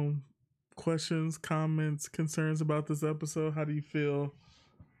 questions, comments, concerns about this episode? How do you feel?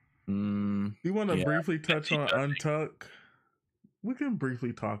 Do you want to briefly touch on Untuck? We can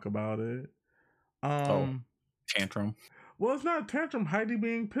briefly talk about it. Tantrum. Well, it's not a tantrum. Heidi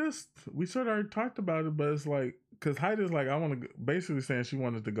being pissed. We sort of already talked about it, but it's like, because Heidi's like, I want to, basically saying she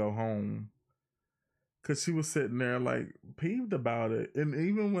wanted to go home. Because she was sitting there like peeved about it. And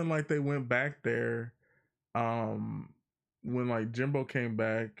even when like they went back there, when like Jimbo came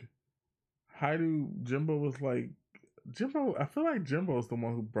back, Jimbo was like, I feel like Jimbo's the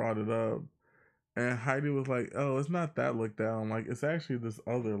one who brought it up. And Heidi was like, oh, it's not that look down. Like, it's actually this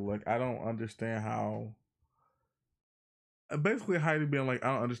other look. I don't understand how. Basically, Heidi being like,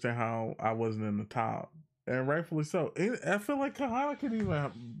 I don't understand how I wasn't in the top. And rightfully so. I feel like Kahana could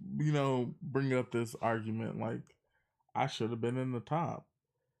even, bring up this argument. Like, I should have been in the top.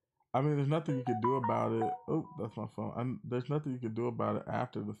 I mean, there's nothing you could do about it. Oh, that's my phone. There's nothing you could do about it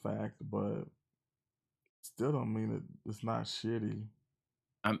after the fact, but still don't mean it's not shitty.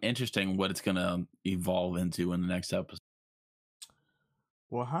 I'm interested in what it's gonna evolve into in the next episode.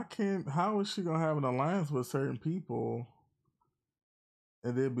 Well, how is she gonna have an alliance with certain people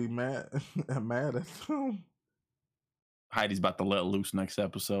and then be mad mad at them? Heidi's about to let loose next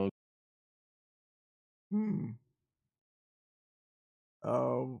episode.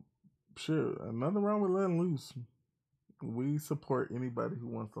 Sure. Nothing wrong with letting loose. We support anybody who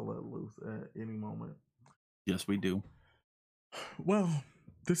wants to let loose at any moment. Yes, we do. Well,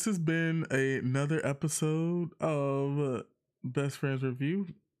 this has been another episode of Best Friends Review.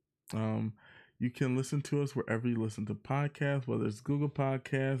 You can listen to us wherever you listen to podcasts, whether it's Google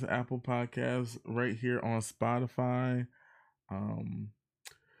Podcasts, Apple Podcasts, right here on Spotify.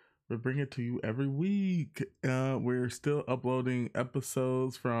 We bring it to you every week. We're still uploading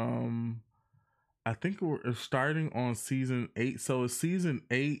episodes from, I think we're starting on season 8. So it's season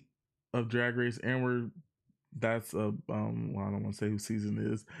 8 of Drag Race, and that's I don't want to say who season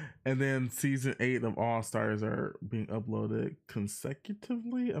is, and then season 8 of All Stars are being uploaded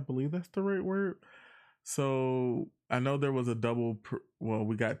consecutively. I believe that's the right word. So I know there was a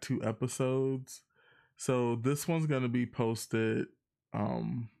we got 2 episodes. So this one's gonna be posted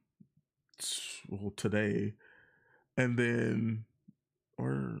today, and then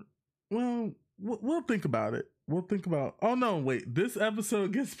we'll think about it. We'll think about. Oh no, wait! This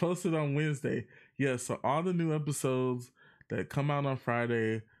episode gets posted on Wednesday. Yes, so all the new episodes that come out on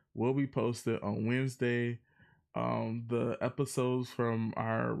Friday will be posted on Wednesday. The episodes from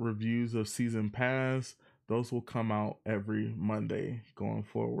our reviews of season pass, those will come out every Monday going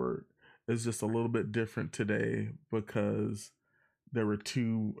forward. It's just a little bit different today because there were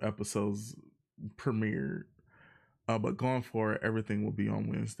 2 episodes premiered. But going forward, everything will be on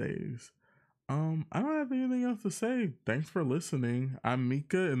Wednesdays. I don't have anything else to say. Thanks for listening. I'm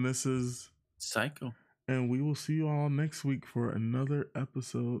Mika, and this is Psycho. And we will see you all next week for another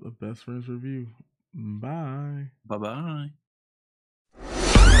episode of Best Friends Review. Bye. Bye-bye.